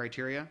meet our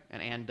criteria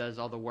and Ann does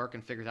all the work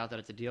and figures out that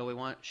it's a deal we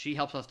want, she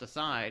helps us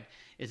decide,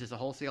 is this a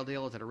wholesale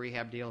deal, is it a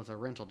rehab deal, is it a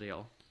rental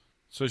deal?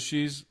 So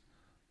she's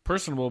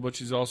personable, but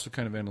she's also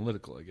kind of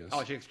analytical, I guess.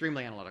 Oh, she's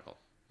extremely analytical.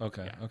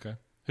 Okay.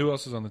 Who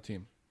else is on the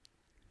team?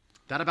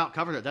 That about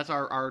covers it. That's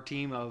our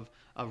team of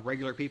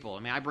regular people.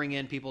 I mean, I bring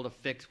in people to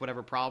fix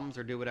whatever problems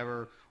or do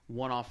whatever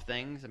one-off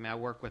things. I mean, I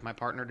work with my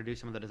partner to do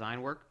some of the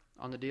design work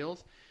on the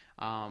deals.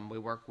 We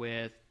work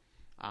with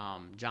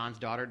John's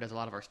daughter does a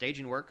lot of our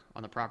staging work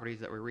on the properties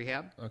that we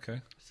rehab. Okay.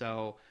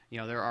 So,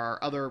 there are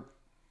other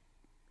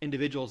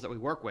individuals that we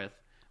work with,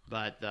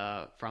 but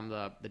from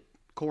the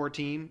core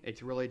team,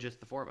 it's really just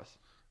the four of us.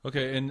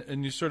 Okay,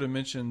 and you sort of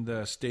mentioned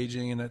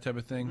staging and that type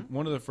of thing. Mm-hmm.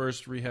 One of the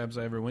first rehabs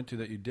I ever went to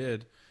that you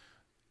did,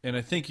 and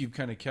I think you've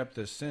kind of kept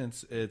this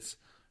since,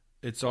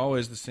 it's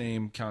always the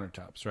same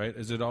countertops, right?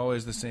 Is it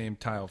always the same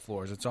tile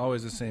floors? It's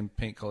always the same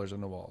paint colors on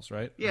the walls,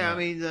 right? Yeah, I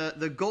mean,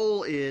 the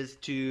goal is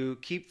to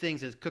keep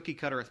things as cookie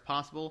cutter as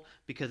possible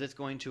because it's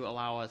going to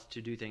allow us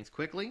to do things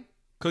quickly.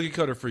 Cookie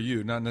cutter for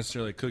you, not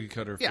necessarily cookie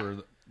cutter for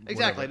whatever.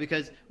 Exactly,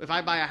 because if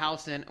I buy a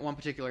house in one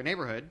particular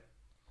neighborhood,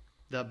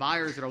 the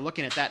buyers that are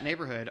looking at that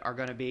neighborhood are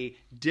going to be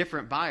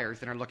different buyers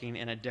that are looking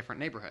in a different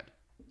neighborhood.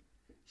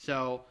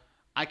 So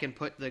I can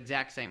put the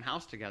exact same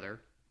house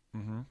together,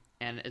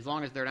 and as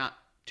long as they're not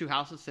two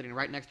houses sitting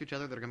right next to each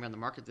other that are going to be on the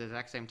market at the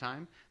exact same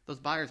time, those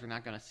buyers are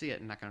not going to see it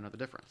and not going to know the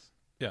difference.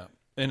 Yeah,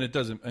 and it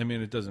doesn't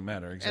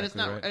matter exactly. And it's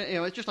not, right?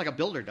 It's just like a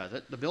builder does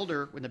it.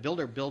 When the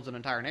builder builds an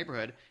entire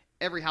neighborhood,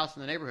 every house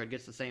in the neighborhood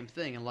gets the same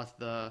thing unless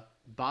the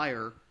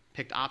buyer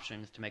picked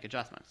options to make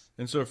adjustments.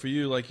 And so for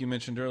you, like you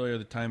mentioned earlier,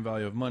 the time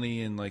value of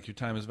money and like your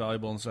time is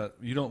valuable, and so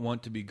you don't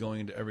want to be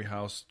going into every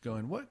house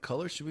going, what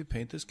color should we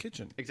paint this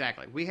kitchen?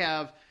 Exactly. We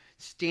have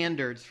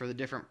standards for the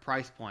different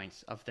price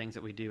points of things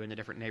that we do in the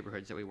different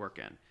neighborhoods that we work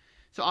in.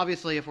 So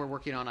obviously, if we're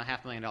working on a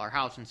 $500,000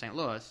 house in St.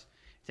 Louis,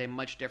 it's a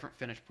much different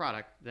finished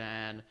product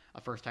than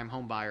a first-time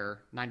home buyer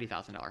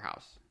 $90,000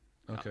 house.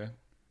 Okay.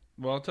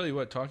 Well, I'll tell you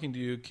what, talking to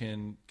you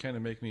can kind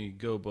of make me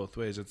go both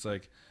ways. It's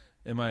like,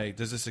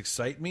 does this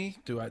excite me?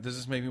 Does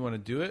this make me want to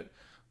do it?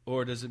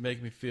 Or does it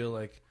make me feel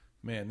like,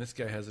 man, this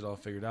guy has it all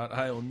figured out.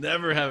 I will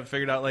never have it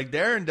figured out like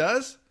Darren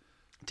does.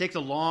 It takes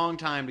a long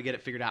time to get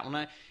it figured out.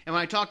 When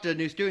I talk to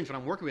new students, when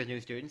I'm working with new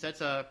students,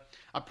 that's a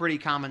pretty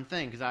common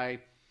thing because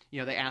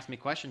they ask me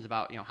questions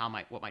about,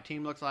 what my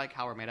team looks like,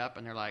 how we're made up,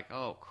 and they're like,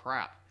 oh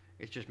crap,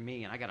 it's just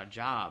me and I got a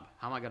job.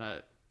 How am I going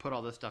to put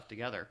all this stuff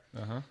together?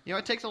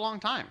 It takes a long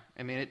time.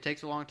 I mean, it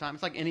takes a long time.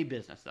 It's like any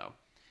business though.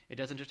 It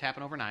doesn't just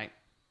happen overnight.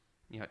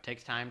 It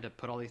takes time to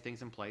put all these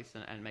things in place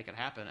and make it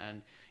happen.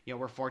 And,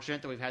 we're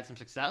fortunate that we've had some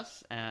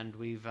success and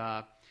we've,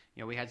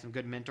 we had some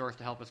good mentors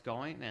to help us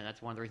going. And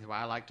that's one of the reasons why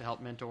I like to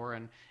help mentor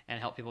and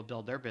help people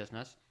build their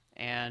business.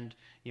 And,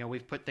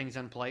 we've put things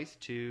in place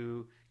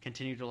to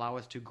continue to allow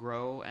us to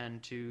grow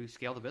and to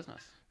scale the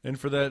business. And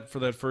for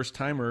that first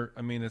timer,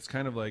 I mean, it's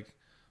kind of like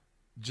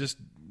just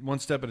one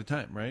step at a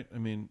time, right? I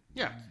mean,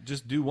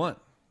 just do one.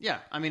 Yeah.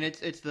 I mean,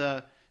 it's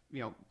the,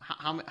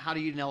 how do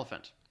you eat an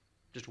elephant?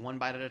 Just one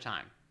bite at a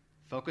time.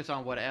 Focus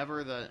on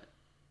whatever the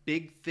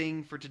big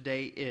thing for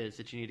today is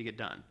that you need to get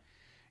done.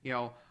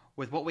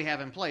 With what we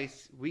have in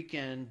place, we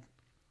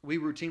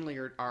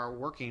routinely are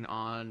working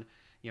on,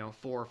 4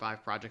 or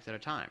 5 projects at a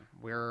time.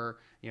 We're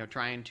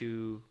trying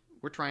to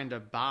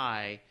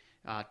buy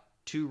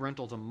 2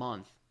 rentals a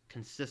month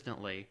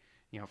consistently,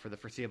 for the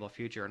foreseeable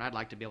future, and I'd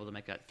like to be able to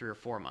make that 3 or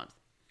 4 a month.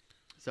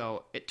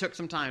 So it took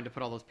some time to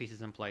put all those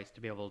pieces in place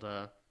to be able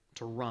to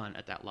run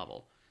at that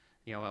level.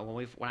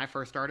 When I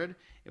first started,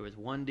 it was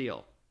one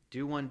deal.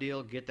 Do one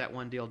deal, get that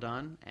one deal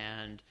done,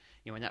 and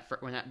when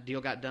that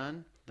deal got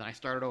done, then I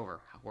started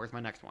over. Where's my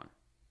next one?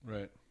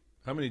 Right.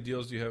 How many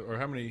deals do you have, or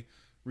how many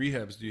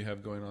rehabs do you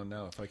have going on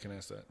now, if I can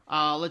ask that?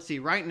 Let's see.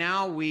 Right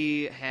now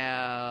we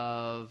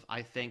have,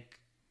 I think,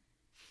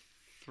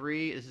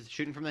 3. This is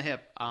shooting from the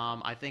hip.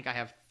 I think I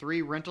have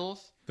 3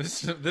 rentals.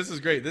 This is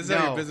great. This is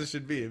how your business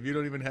should be. If you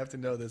don't even have to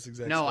know this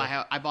exact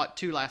stuff. I bought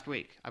 2 last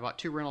week. I bought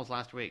 2 rentals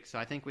last week. So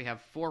I think we have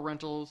 4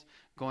 rentals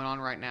going on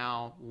right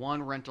now.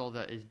 1 rental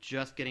that is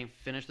just getting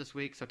finished this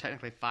week. So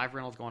technically 5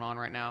 rentals going on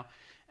right now.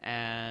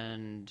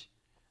 And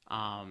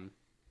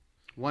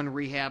 1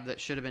 rehab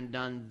that should have been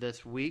done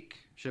this week,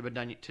 should have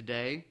been done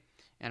today,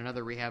 and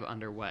another rehab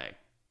underway.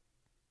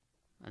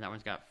 And that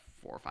one's got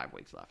 4 or 5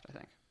 weeks left, I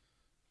think.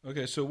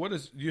 Okay, so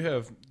you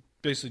have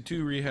basically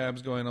 2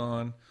 rehabs going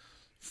on,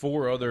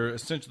 4 other,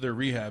 essentially they're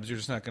rehabs, you're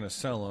just not going to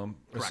sell them,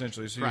 Correct.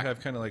 essentially. So Correct. you have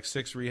kind of like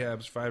 6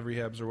 rehabs, 5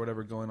 rehabs or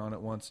whatever going on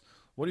at once.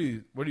 What do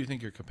you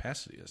think your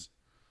capacity is?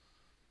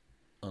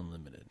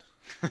 Unlimited.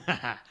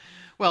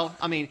 Well,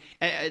 I mean,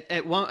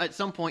 at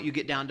some point you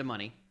get down to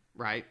money,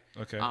 right?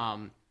 Okay.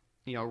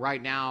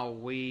 Right now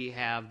we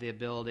have the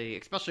ability,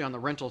 especially on the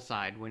rental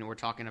side, when we're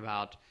talking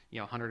about,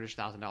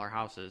 $100,000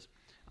 houses,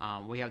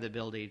 we have the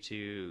ability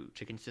to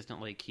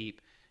consistently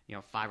keep,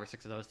 5 or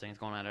 6 of those things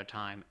going on at a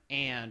time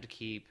and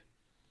keep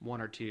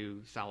 1 or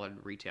 2 solid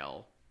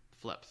retail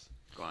flips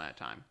going at a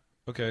time.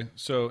 Okay.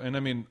 So, and I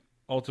mean,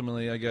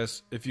 ultimately, I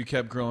guess if you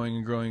kept growing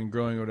and growing and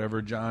growing or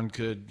whatever, John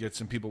could get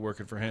some people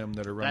working for him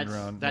that are running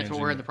around. That's what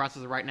we're in the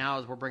process of right now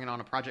is we're bringing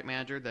on a project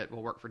manager that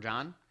will work for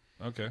John.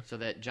 Okay. So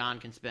that John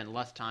can spend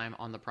less time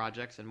on the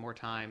projects and more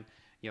time,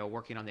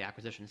 working on the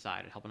acquisition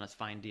side and helping us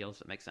find deals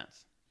that make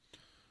sense.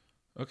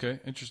 Okay,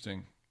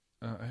 interesting.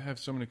 I have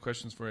so many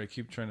questions for you. I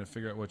keep trying to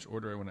figure out which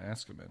order I want to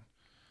ask them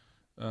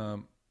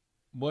in.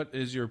 What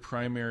is your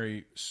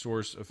primary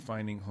source of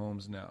finding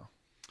homes now?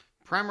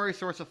 Primary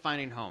source of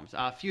finding homes.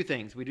 A few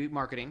things. We do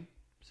marketing.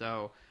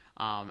 So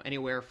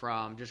anywhere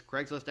from just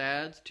Craigslist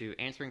ads to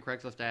answering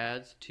Craigslist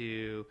ads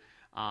to,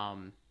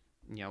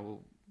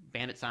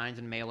 bandit signs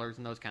and mailers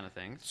and those kind of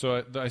things.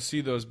 So I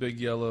see those big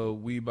yellow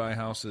 "We Buy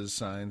Houses"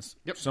 signs.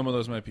 Yep. Some of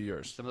those might be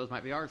yours. Some of those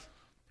might be ours.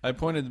 I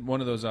pointed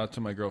one of those out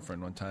to my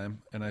girlfriend one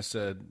time, and I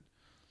said,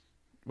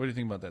 "What do you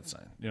think about that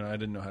sign?" I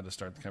didn't know how to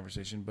start the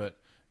conversation, but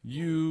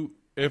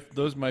if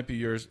those might be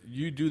yours,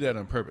 you do that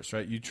on purpose,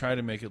 right? You try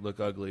to make it look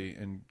ugly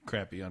and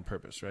crappy on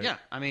purpose, right? Yeah,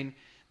 I mean,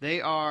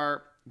 they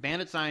are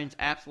bandit signs.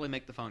 Absolutely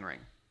make the phone ring.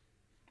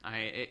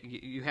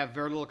 You have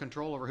very little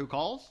control over who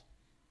calls,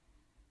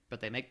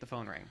 but they make the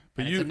phone ring.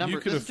 But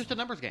it's just a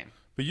numbers game.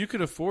 But you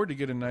could afford to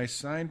get a nice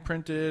sign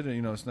printed,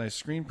 and it's a nice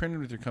screen printed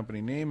with your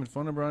company name and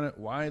phone number on it.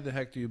 Why the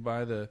heck do you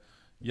buy the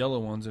yellow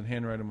ones and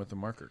handwrite them with a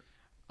marker?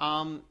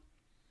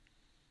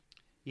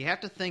 You have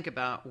to think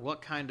about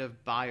what kind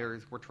of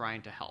buyers we're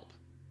trying to help.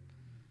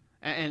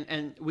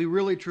 And we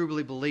really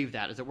truly believe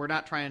that, is that we're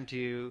not trying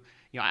to,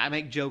 I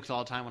make jokes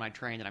all the time when I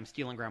train that I'm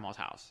stealing grandma's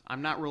house.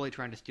 I'm not really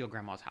trying to steal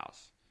grandma's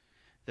house.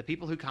 The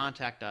people who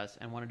contact us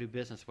and want to do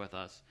business with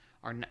us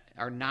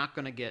are not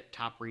going to get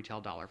top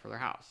retail dollar for their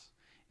house.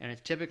 And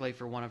it's typically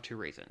for one of 2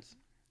 reasons.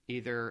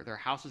 Either their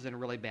house is in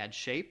really bad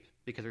shape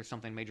because there's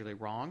something majorly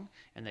wrong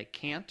and they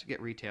can't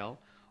get retail,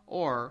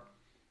 or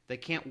they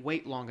can't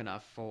wait long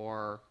enough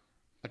for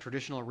a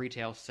traditional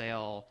retail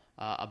sale,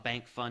 a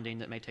bank funding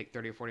that may take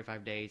 30 or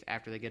 45 days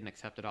after they get an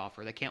accepted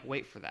offer. They can't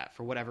wait for that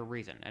for whatever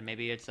reason. And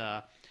maybe it's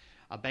a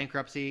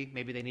bankruptcy.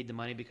 Maybe they need the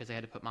money because they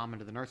had to put mom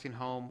into the nursing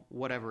home,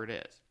 whatever it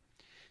is.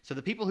 So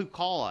the people who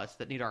call us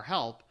that need our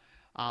help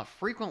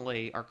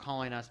frequently are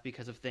calling us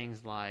because of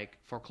things like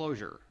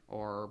foreclosure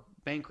or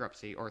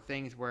bankruptcy, or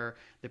things where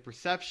the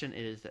perception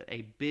is that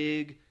a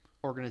big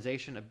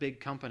organization, a big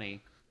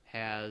company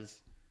has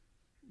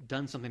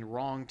done something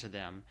wrong to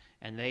them,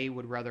 and they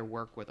would rather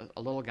work with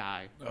a little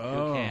guy who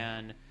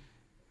can,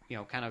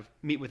 kind of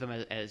meet with them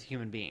as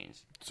human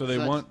beings. So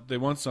they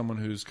want someone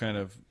who's kind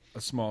of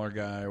a smaller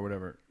guy or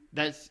whatever.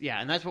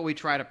 And that's what we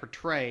try to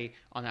portray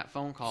on that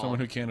phone call. Someone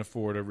who can't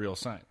afford a real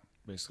sign,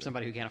 basically.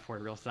 Somebody who can't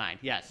afford a real sign.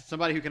 Yes,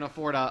 somebody who can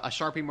afford a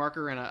Sharpie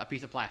marker and a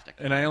piece of plastic.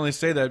 And I only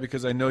say that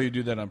because I know you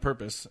do that on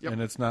purpose, Yep.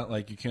 and it's not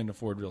like you can't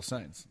afford real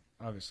signs,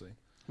 obviously.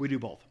 We do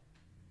both.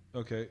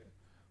 Okay.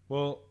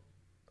 Well,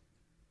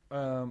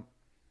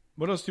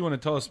 what else do you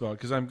want to tell us about?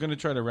 Because I'm going to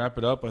try to wrap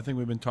it up. I think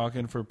we've been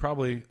talking for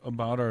probably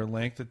about our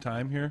length of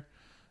time here.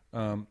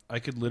 I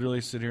could literally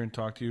sit here and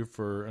talk to you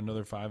for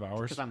another 5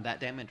 hours. Because I'm that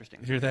damn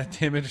interesting. You're that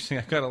damn interesting.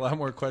 I've got a lot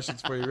more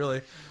questions for you,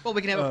 really. Well,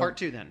 we can have a part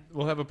 2 then.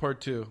 We'll have a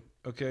part 2.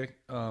 Okay.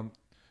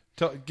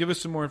 Give us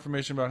some more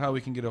information about how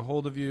we can get a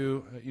hold of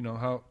you.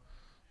 How.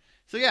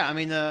 So yeah, I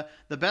mean the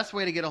best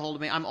way to get a hold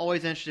of me, I'm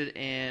always interested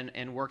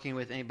in working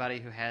with anybody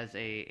who has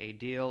a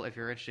deal. If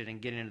you're interested in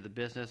getting into the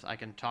business, I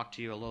can talk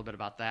to you a little bit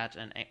about that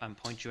and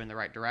point you in the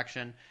right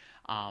direction.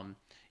 I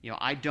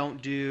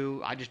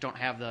just don't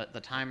have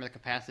the time or the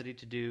capacity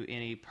to do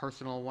any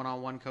personal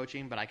one-on-one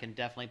coaching, but I can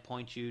definitely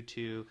point you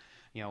to,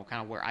 kind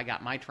of where I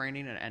got my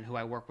training and who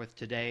I work with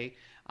today,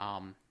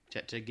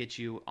 to get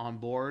you on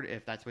board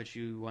if that's what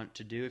you want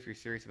to do, if you're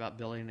serious about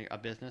building a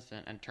business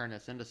and turn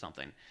this into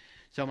something.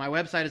 So my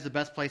website is the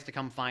best place to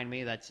come find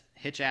me. That's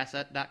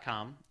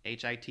hitchasset.com,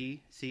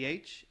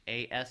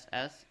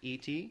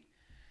 HITCHASSET.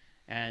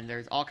 And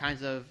there's all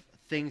kinds of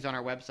things on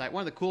our website.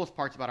 One of the coolest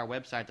parts about our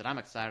website that I'm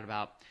excited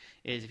about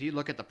is if you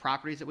look at the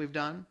properties that we've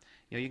done,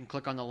 you can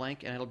click on the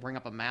link and it'll bring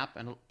up a map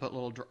and it'll put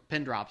little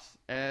pin drops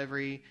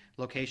every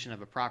location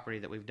of a property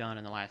that we've done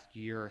in the last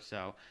year or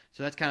so.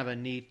 So that's kind of a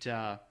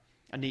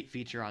neat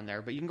feature on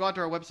there. But you can go out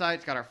to our website.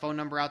 It's got our phone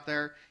number out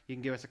there. You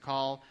can give us a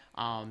call.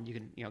 You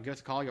can give us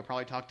a call. You'll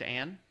probably talk to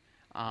Ann.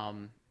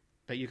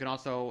 But you can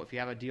also, if you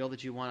have a deal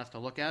that you want us to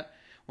look at,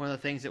 one of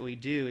the things that we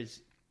do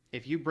is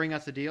if you bring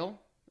us a deal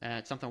and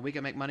it's something we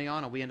can make money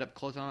on, and we end up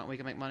closing on it and we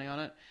can make money on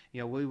it,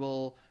 we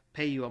will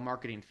pay you a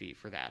marketing fee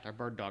for that, a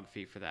bird dog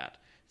fee for that.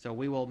 So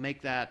we will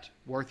make that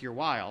worth your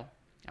while,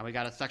 and we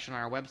got a section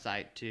on our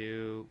website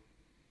to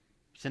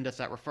send us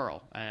that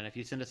referral. And if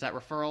you send us that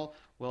referral,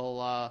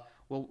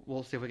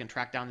 we'll see if we can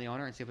track down the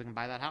owner and see if we can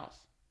buy that house.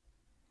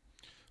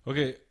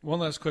 Okay, one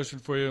last question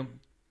for you.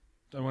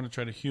 I want to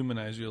try to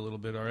humanize you a little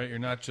bit, all right? You're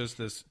not just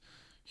this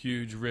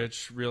huge,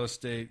 rich real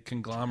estate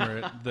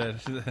conglomerate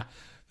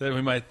that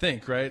we might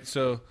think, right?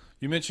 So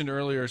you mentioned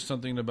earlier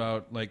something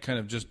about like kind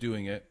of just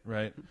doing it,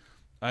 right?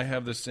 I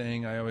have this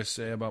saying I always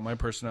say about my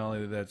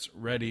personality that's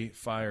ready,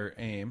 fire,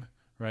 aim,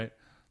 right?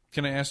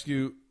 Can I ask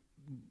you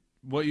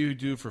what you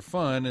do for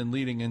fun and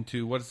leading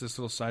into what is this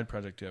little side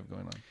project you have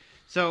going on?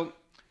 So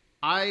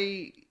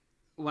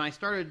when I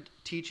started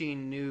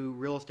teaching new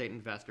real estate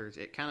investors,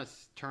 it kind of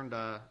turned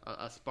a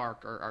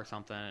spark or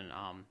something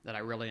that I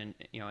really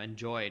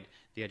enjoyed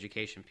the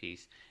education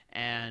piece.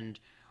 And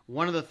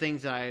one of the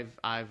things that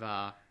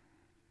I've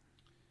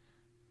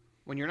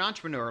when you're an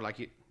entrepreneur,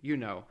 like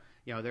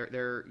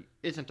there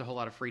isn't a whole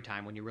lot of free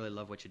time when you really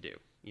love what you do.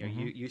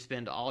 You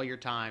spend all your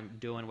time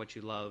doing what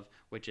you love,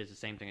 which is the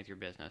same thing as your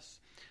business.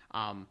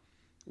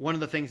 One of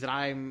the things that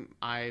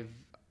I've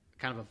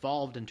kind of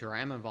evolved into, or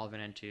am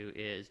evolving into,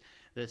 is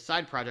the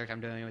side project I'm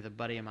doing with a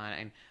buddy of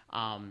mine.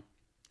 And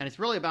it's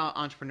really about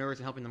entrepreneurs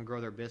and helping them grow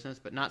their business,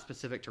 but not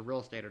specific to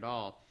real estate at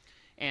all.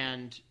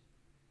 And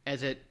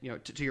as it,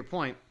 to your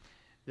point,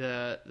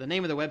 the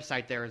name of the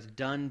website there is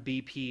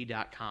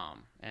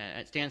donebp.com. And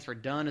it stands for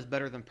done is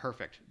better than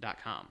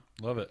perfect.com.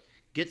 Love it.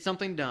 Get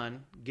something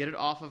done, get it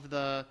off of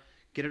the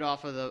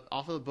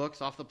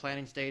books, off the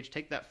planning stage,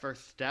 take that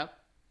first step,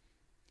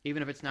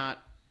 even if it's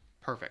not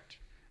perfect.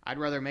 I'd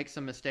rather make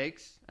some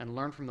mistakes and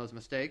learn from those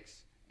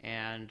mistakes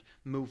and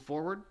move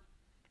forward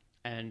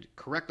and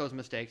correct those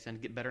mistakes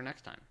and get better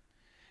next time.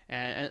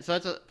 And so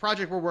that's a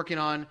project we're working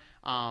on.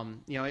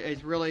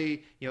 It's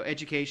really,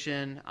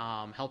 education,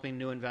 helping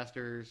new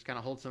investors kind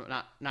of hold some,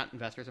 not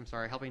investors, I'm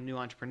sorry, helping new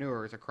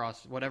entrepreneurs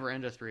across whatever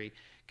industry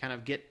kind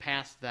of get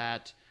past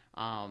that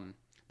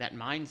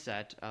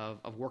mindset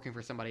of working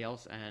for somebody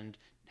else and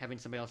having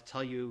somebody else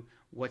tell you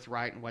what's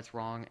right and what's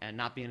wrong, and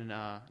not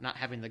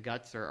having the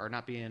guts or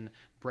not being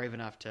brave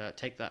enough to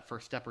take that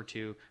first step or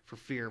two for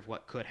fear of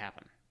what could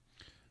happen.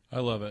 I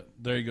love it.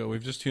 There you go.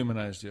 We've just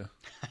humanized you.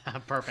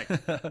 Perfect.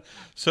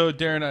 So,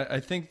 Darren, I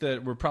think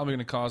that we're probably going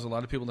to cause a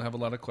lot of people to have a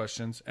lot of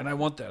questions, and I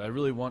want that. I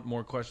really want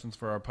more questions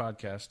for our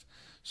podcast.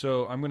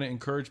 So I'm going to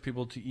encourage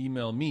people to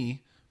email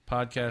me,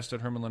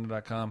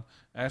 podcast@hermanlondon.com.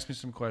 Ask me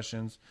some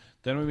questions.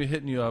 Then we'll be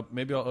hitting you up.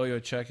 Maybe I'll owe you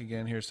a check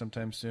again here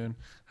sometime soon.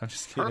 I'm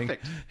just kidding.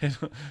 Perfect. And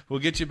we'll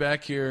get you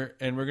back here,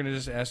 and we're going to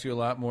just ask you a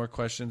lot more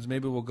questions.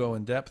 Maybe we'll go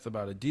in depth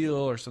about a deal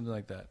or something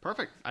like that.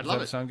 Perfect. I'd Does love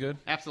that it. sound good?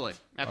 Absolutely.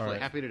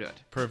 Right. Happy to do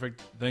it.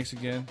 Perfect. Thanks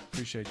again.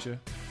 Appreciate you.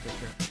 Take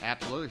care.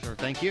 Absolutely, sir.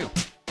 Thank you.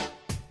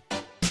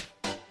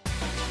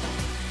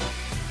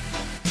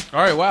 All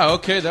right, wow,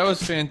 okay, that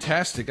was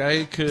fantastic.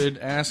 I could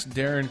ask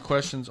Darren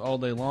questions all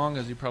day long,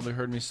 as you probably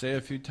heard me say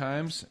a few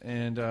times,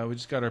 and we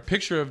just got our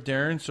picture of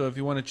Darren, so if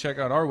you want to check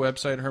out our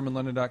website,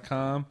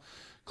 hermanlondon.com,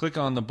 click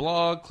on the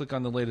blog, click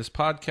on the latest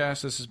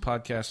podcast. This is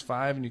podcast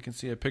 5, and you can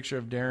see a picture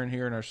of Darren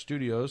here in our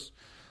studios.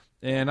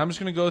 And I'm just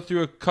going to go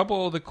through a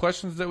couple of the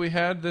questions that we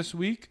had this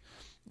week.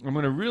 I'm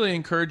going to really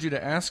encourage you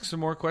to ask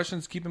some more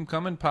questions. Keep them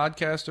coming,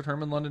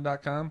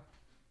 podcast@hermanlondon.com.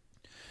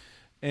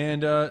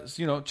 And,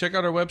 check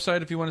out our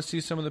website if you want to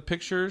see some of the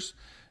pictures.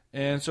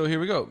 And so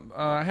here we go.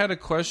 I had a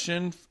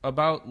question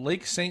about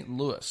Lake St.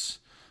 Louis.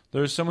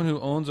 There's someone who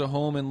owns a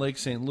home in Lake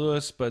St.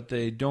 Louis, but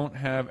they don't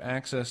have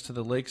access to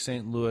the Lake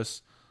St.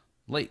 Louis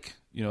lake.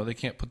 They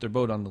can't put their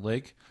boat on the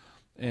lake.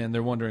 And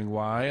they're wondering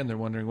why, and they're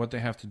wondering what they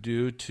have to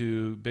do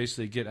to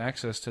basically get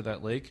access to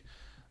that lake.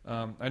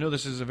 I know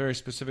this is a very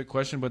specific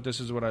question, but this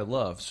is what I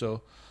love.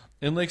 So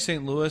in Lake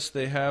St. Louis,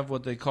 they have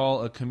what they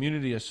call a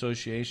community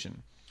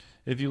association.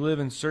 If you live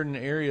in certain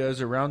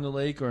areas around the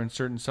lake or in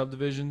certain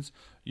subdivisions,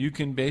 you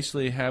can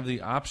basically have the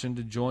option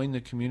to join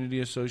the community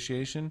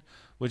association,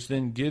 which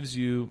then gives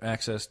you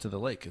access to the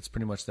lake. It's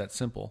pretty much that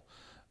simple.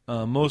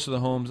 Most of the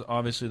homes,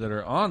 obviously, that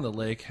are on the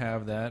lake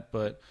have that.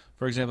 But,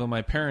 for example,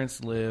 my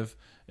parents live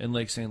in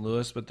Lake St.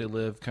 Louis, but they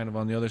live kind of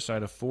on the other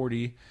side of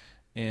 40,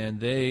 and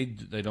they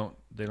don't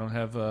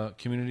have a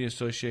community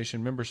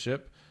association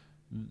membership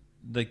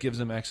that gives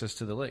them access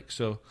to the lake.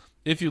 So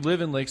if you live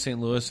in Lake St.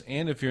 Louis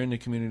and if you're in the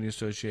community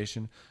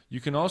association,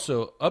 you can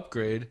also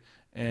upgrade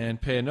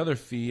and pay another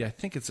fee. I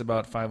think it's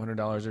about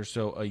 $500 or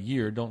so a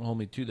year. Don't hold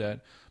me to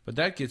that. But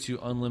that gets you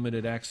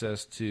unlimited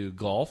access to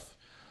golf.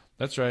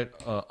 That's right,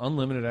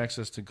 unlimited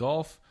access to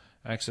golf,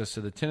 access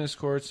to the tennis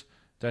courts,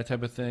 that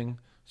type of thing.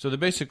 So the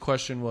basic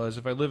question was,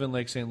 if I live in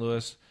Lake St.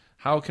 Louis,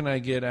 how can I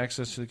get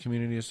access to the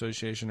community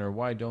association, or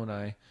why don't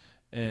I,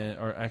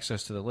 or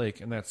access to the lake?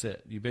 And that's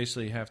it. You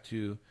basically have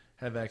to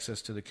have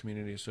access to the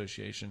community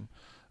association.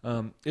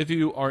 If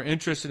you are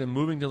interested in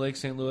moving to Lake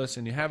St. Louis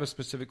and you have a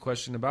specific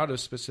question about a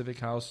specific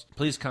house,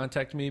 please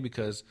contact me,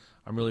 because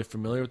I'm really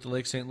familiar with the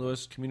Lake St.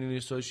 Louis Community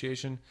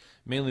Association,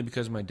 mainly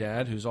because my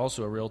dad, who's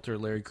also a realtor,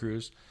 Larry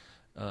Cruz,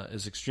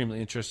 is extremely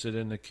interested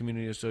in the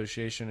community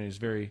association, and he's a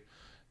very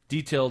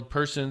detailed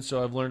person,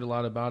 so I've learned a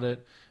lot about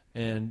it.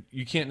 And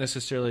you can't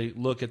necessarily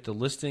look at the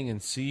listing and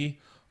see.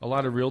 A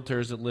lot of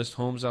realtors that list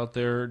homes out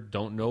there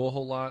don't know a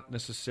whole lot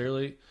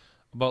necessarily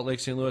about Lake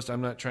St. Louis.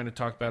 I'm not trying to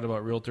talk bad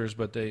about realtors,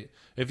 but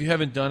if you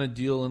haven't done a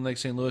deal in Lake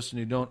St. Louis and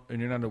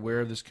you're not aware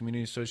of this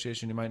community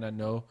association, you might not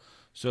know.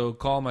 So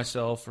call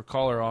myself, or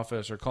call our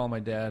office, or call my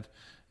dad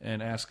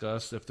and ask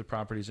us if the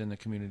property's in the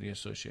community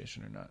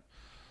association or not.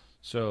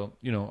 So,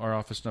 our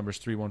office number is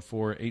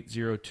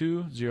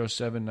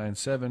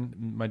 314-802-0797.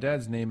 My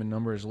dad's name and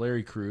number is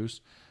Larry Cruz,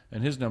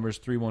 and his number is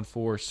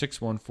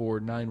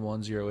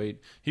 314-614-9108.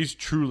 He's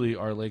truly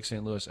our Lake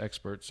St. Louis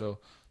expert, so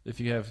if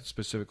you have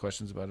specific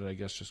questions about it, I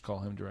guess just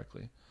call him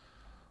directly.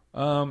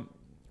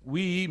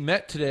 We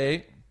met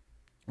today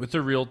with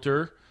a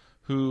realtor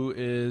who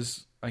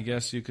is, I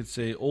guess you could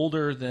say,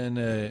 older than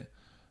a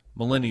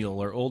millennial,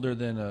 or older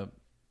than a,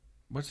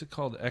 what's it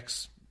called,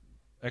 X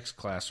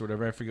class or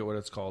whatever. I forget what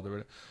it's called.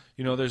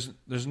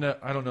 There's no,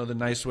 I don't know the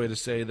nice way to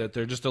say that.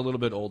 They're just a little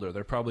bit older.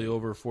 They're probably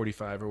over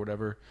 45 or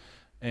whatever.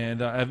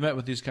 And I've met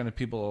with these kind of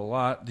people a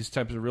lot, these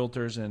types of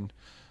realtors, and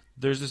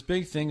there's this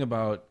big thing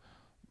about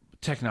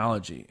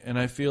technology. And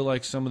I feel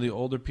like some of the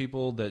older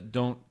people that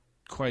don't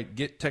quite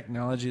get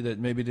technology, that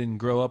maybe didn't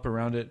grow up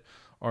around it,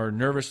 are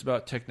nervous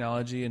about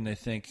technology, and they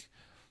think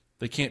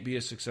they can't be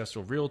a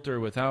successful realtor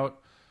without,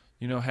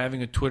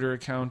 having a Twitter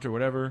account or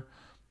whatever.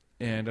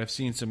 And I've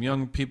seen some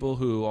young people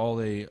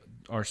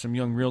some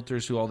young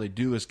realtors who all they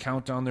do is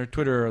count on their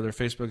Twitter or their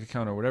Facebook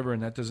account or whatever,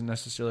 and that doesn't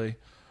necessarily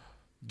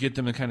get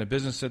them the kind of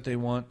business that they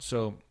want.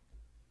 So,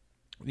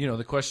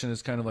 the question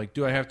is kind of like,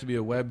 do I have to be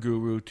a web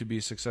guru to be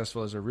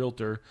successful as a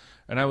realtor?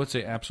 And I would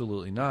say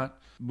absolutely not.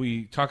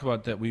 We talk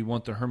about that we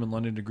want the Herman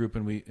London Group,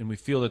 and we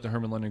feel that the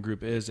Herman London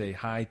Group is a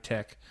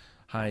high-tech,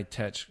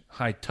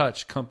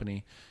 high-touch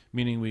company,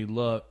 meaning we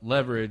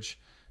leverage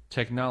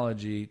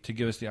technology to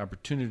give us the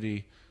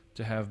opportunity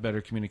to have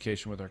better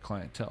communication with our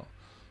clientele.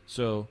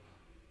 So,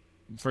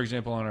 for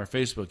example, on our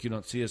Facebook, you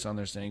don't see us on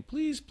there saying,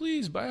 please,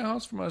 please buy a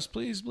house from us,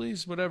 please,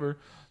 please, whatever.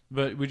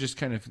 But we just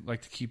kind of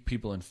like to keep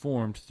people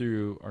informed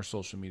through our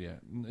social media,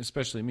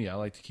 especially me. I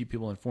like to keep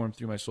people informed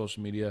through my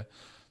social media.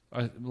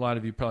 A lot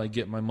of you probably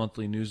get my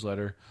monthly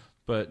newsletter.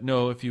 But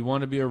no, if you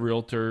want to be a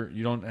realtor,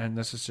 you don't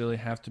necessarily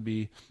have to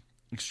be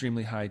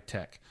extremely high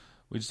tech.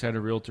 We just had a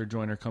realtor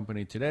join our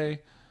company today.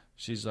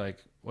 She's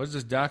like, what is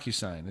this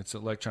DocuSign? It's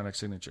electronic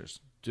signatures.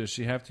 Does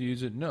she have to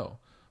use it? No.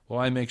 Well,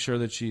 I make sure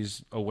that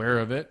she's aware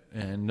of it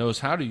and knows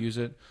how to use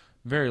it,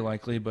 very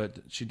likely, but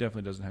she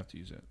definitely doesn't have to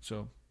use it.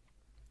 So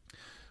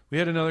we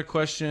had another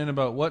question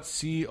about what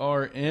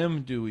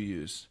CRM do we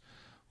use?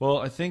 Well,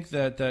 I think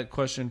that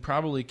question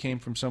probably came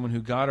from someone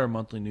who got our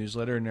monthly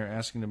newsletter, and they're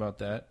asking about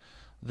that.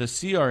 The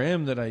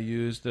CRM that I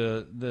use,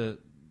 the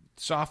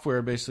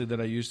software basically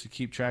that I use to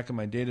keep track of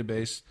my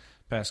database,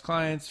 past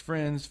clients,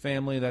 friends,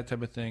 family, that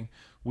type of thing,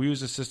 we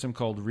use a system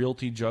called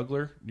Realty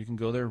Juggler. You can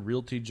go there,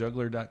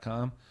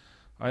 realtyjuggler.com.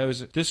 I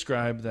always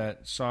describe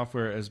that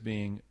software as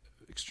being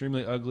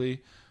extremely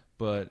ugly,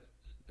 but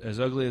as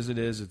ugly as it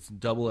is, it's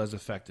double as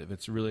effective.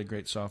 It's really a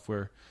great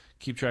software.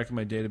 Keep track of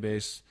my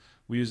database.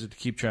 We use it to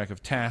keep track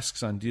of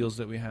tasks on deals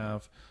that we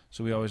have,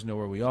 so we always know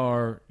where we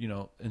are.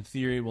 In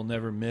theory, we'll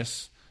never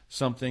miss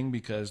something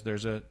because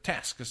there's a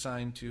task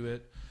assigned to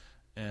it,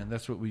 and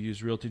that's what we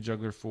use Realty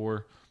Juggler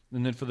for.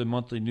 And then for the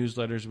monthly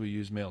newsletters, we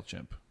use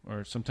MailChimp,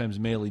 or sometimes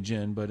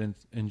MailyGin, but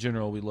in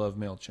general, we love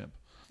MailChimp.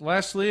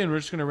 Lastly, and we're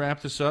just going to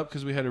wrap this up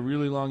because we had a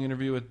really long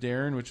interview with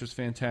Darren, which was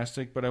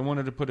fantastic, but I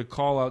wanted to put a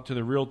call out to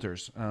the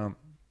realtors.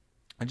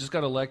 I just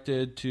got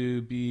elected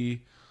to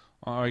be,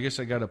 I guess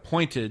I got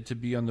appointed to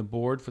be on the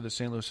board for the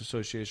St. Louis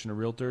Association of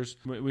Realtors.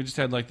 We just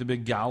had like the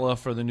big gala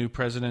for the new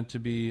president to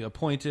be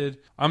appointed.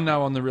 I'm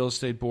now on the real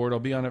estate board. I'll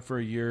be on it for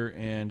a year,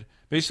 and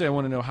basically I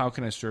want to know, how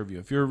can I serve you?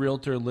 If you're a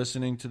realtor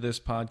listening to this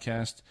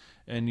podcast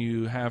and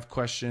you have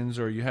questions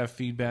or you have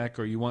feedback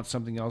or you want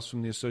something else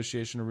from the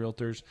Association of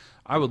Realtors,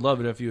 I would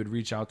love it if you would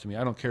reach out to me.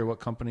 I don't care what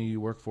company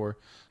you work for.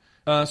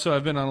 So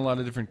I've been on a lot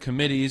of different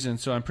committees, and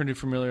so I'm pretty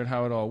familiar with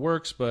how it all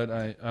works, but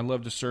I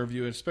love to serve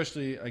you,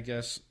 especially, I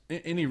guess,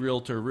 any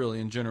realtor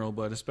really in general,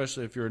 but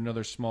especially if you're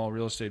another small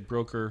real estate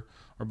broker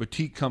or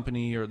boutique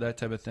company or that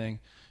type of thing.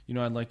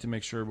 I'd like to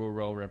make sure we're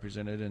well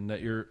represented and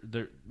that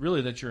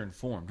you're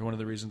informed. One of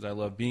the reasons I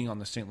love being on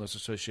the St. Louis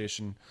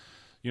Association,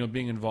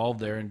 being involved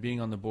there and being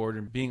on the board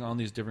and being on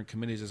these different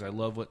committees, is I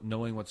love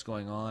knowing what's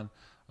going on.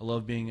 I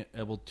love being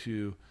able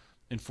to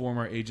inform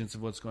our agents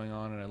of what's going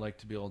on, and I like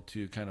to be able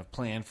to kind of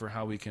plan for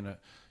how we can,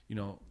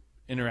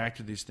 interact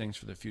with these things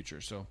for the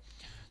future. So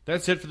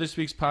that's it for this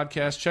week's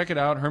podcast. Check it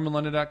out,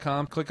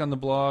 hermanlondon.com. Click on the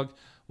blog.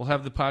 we'll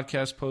have the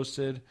podcast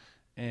posted.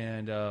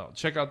 And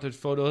check out the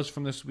photos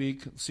from this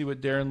week. See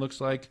what Darren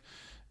looks like.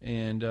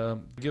 And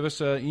give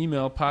us an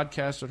email,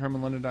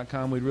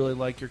 podcast@hermanlondon.com. We'd really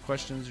like your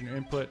questions and your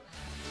input.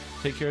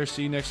 Take care.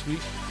 See you next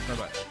week.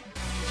 Bye-bye.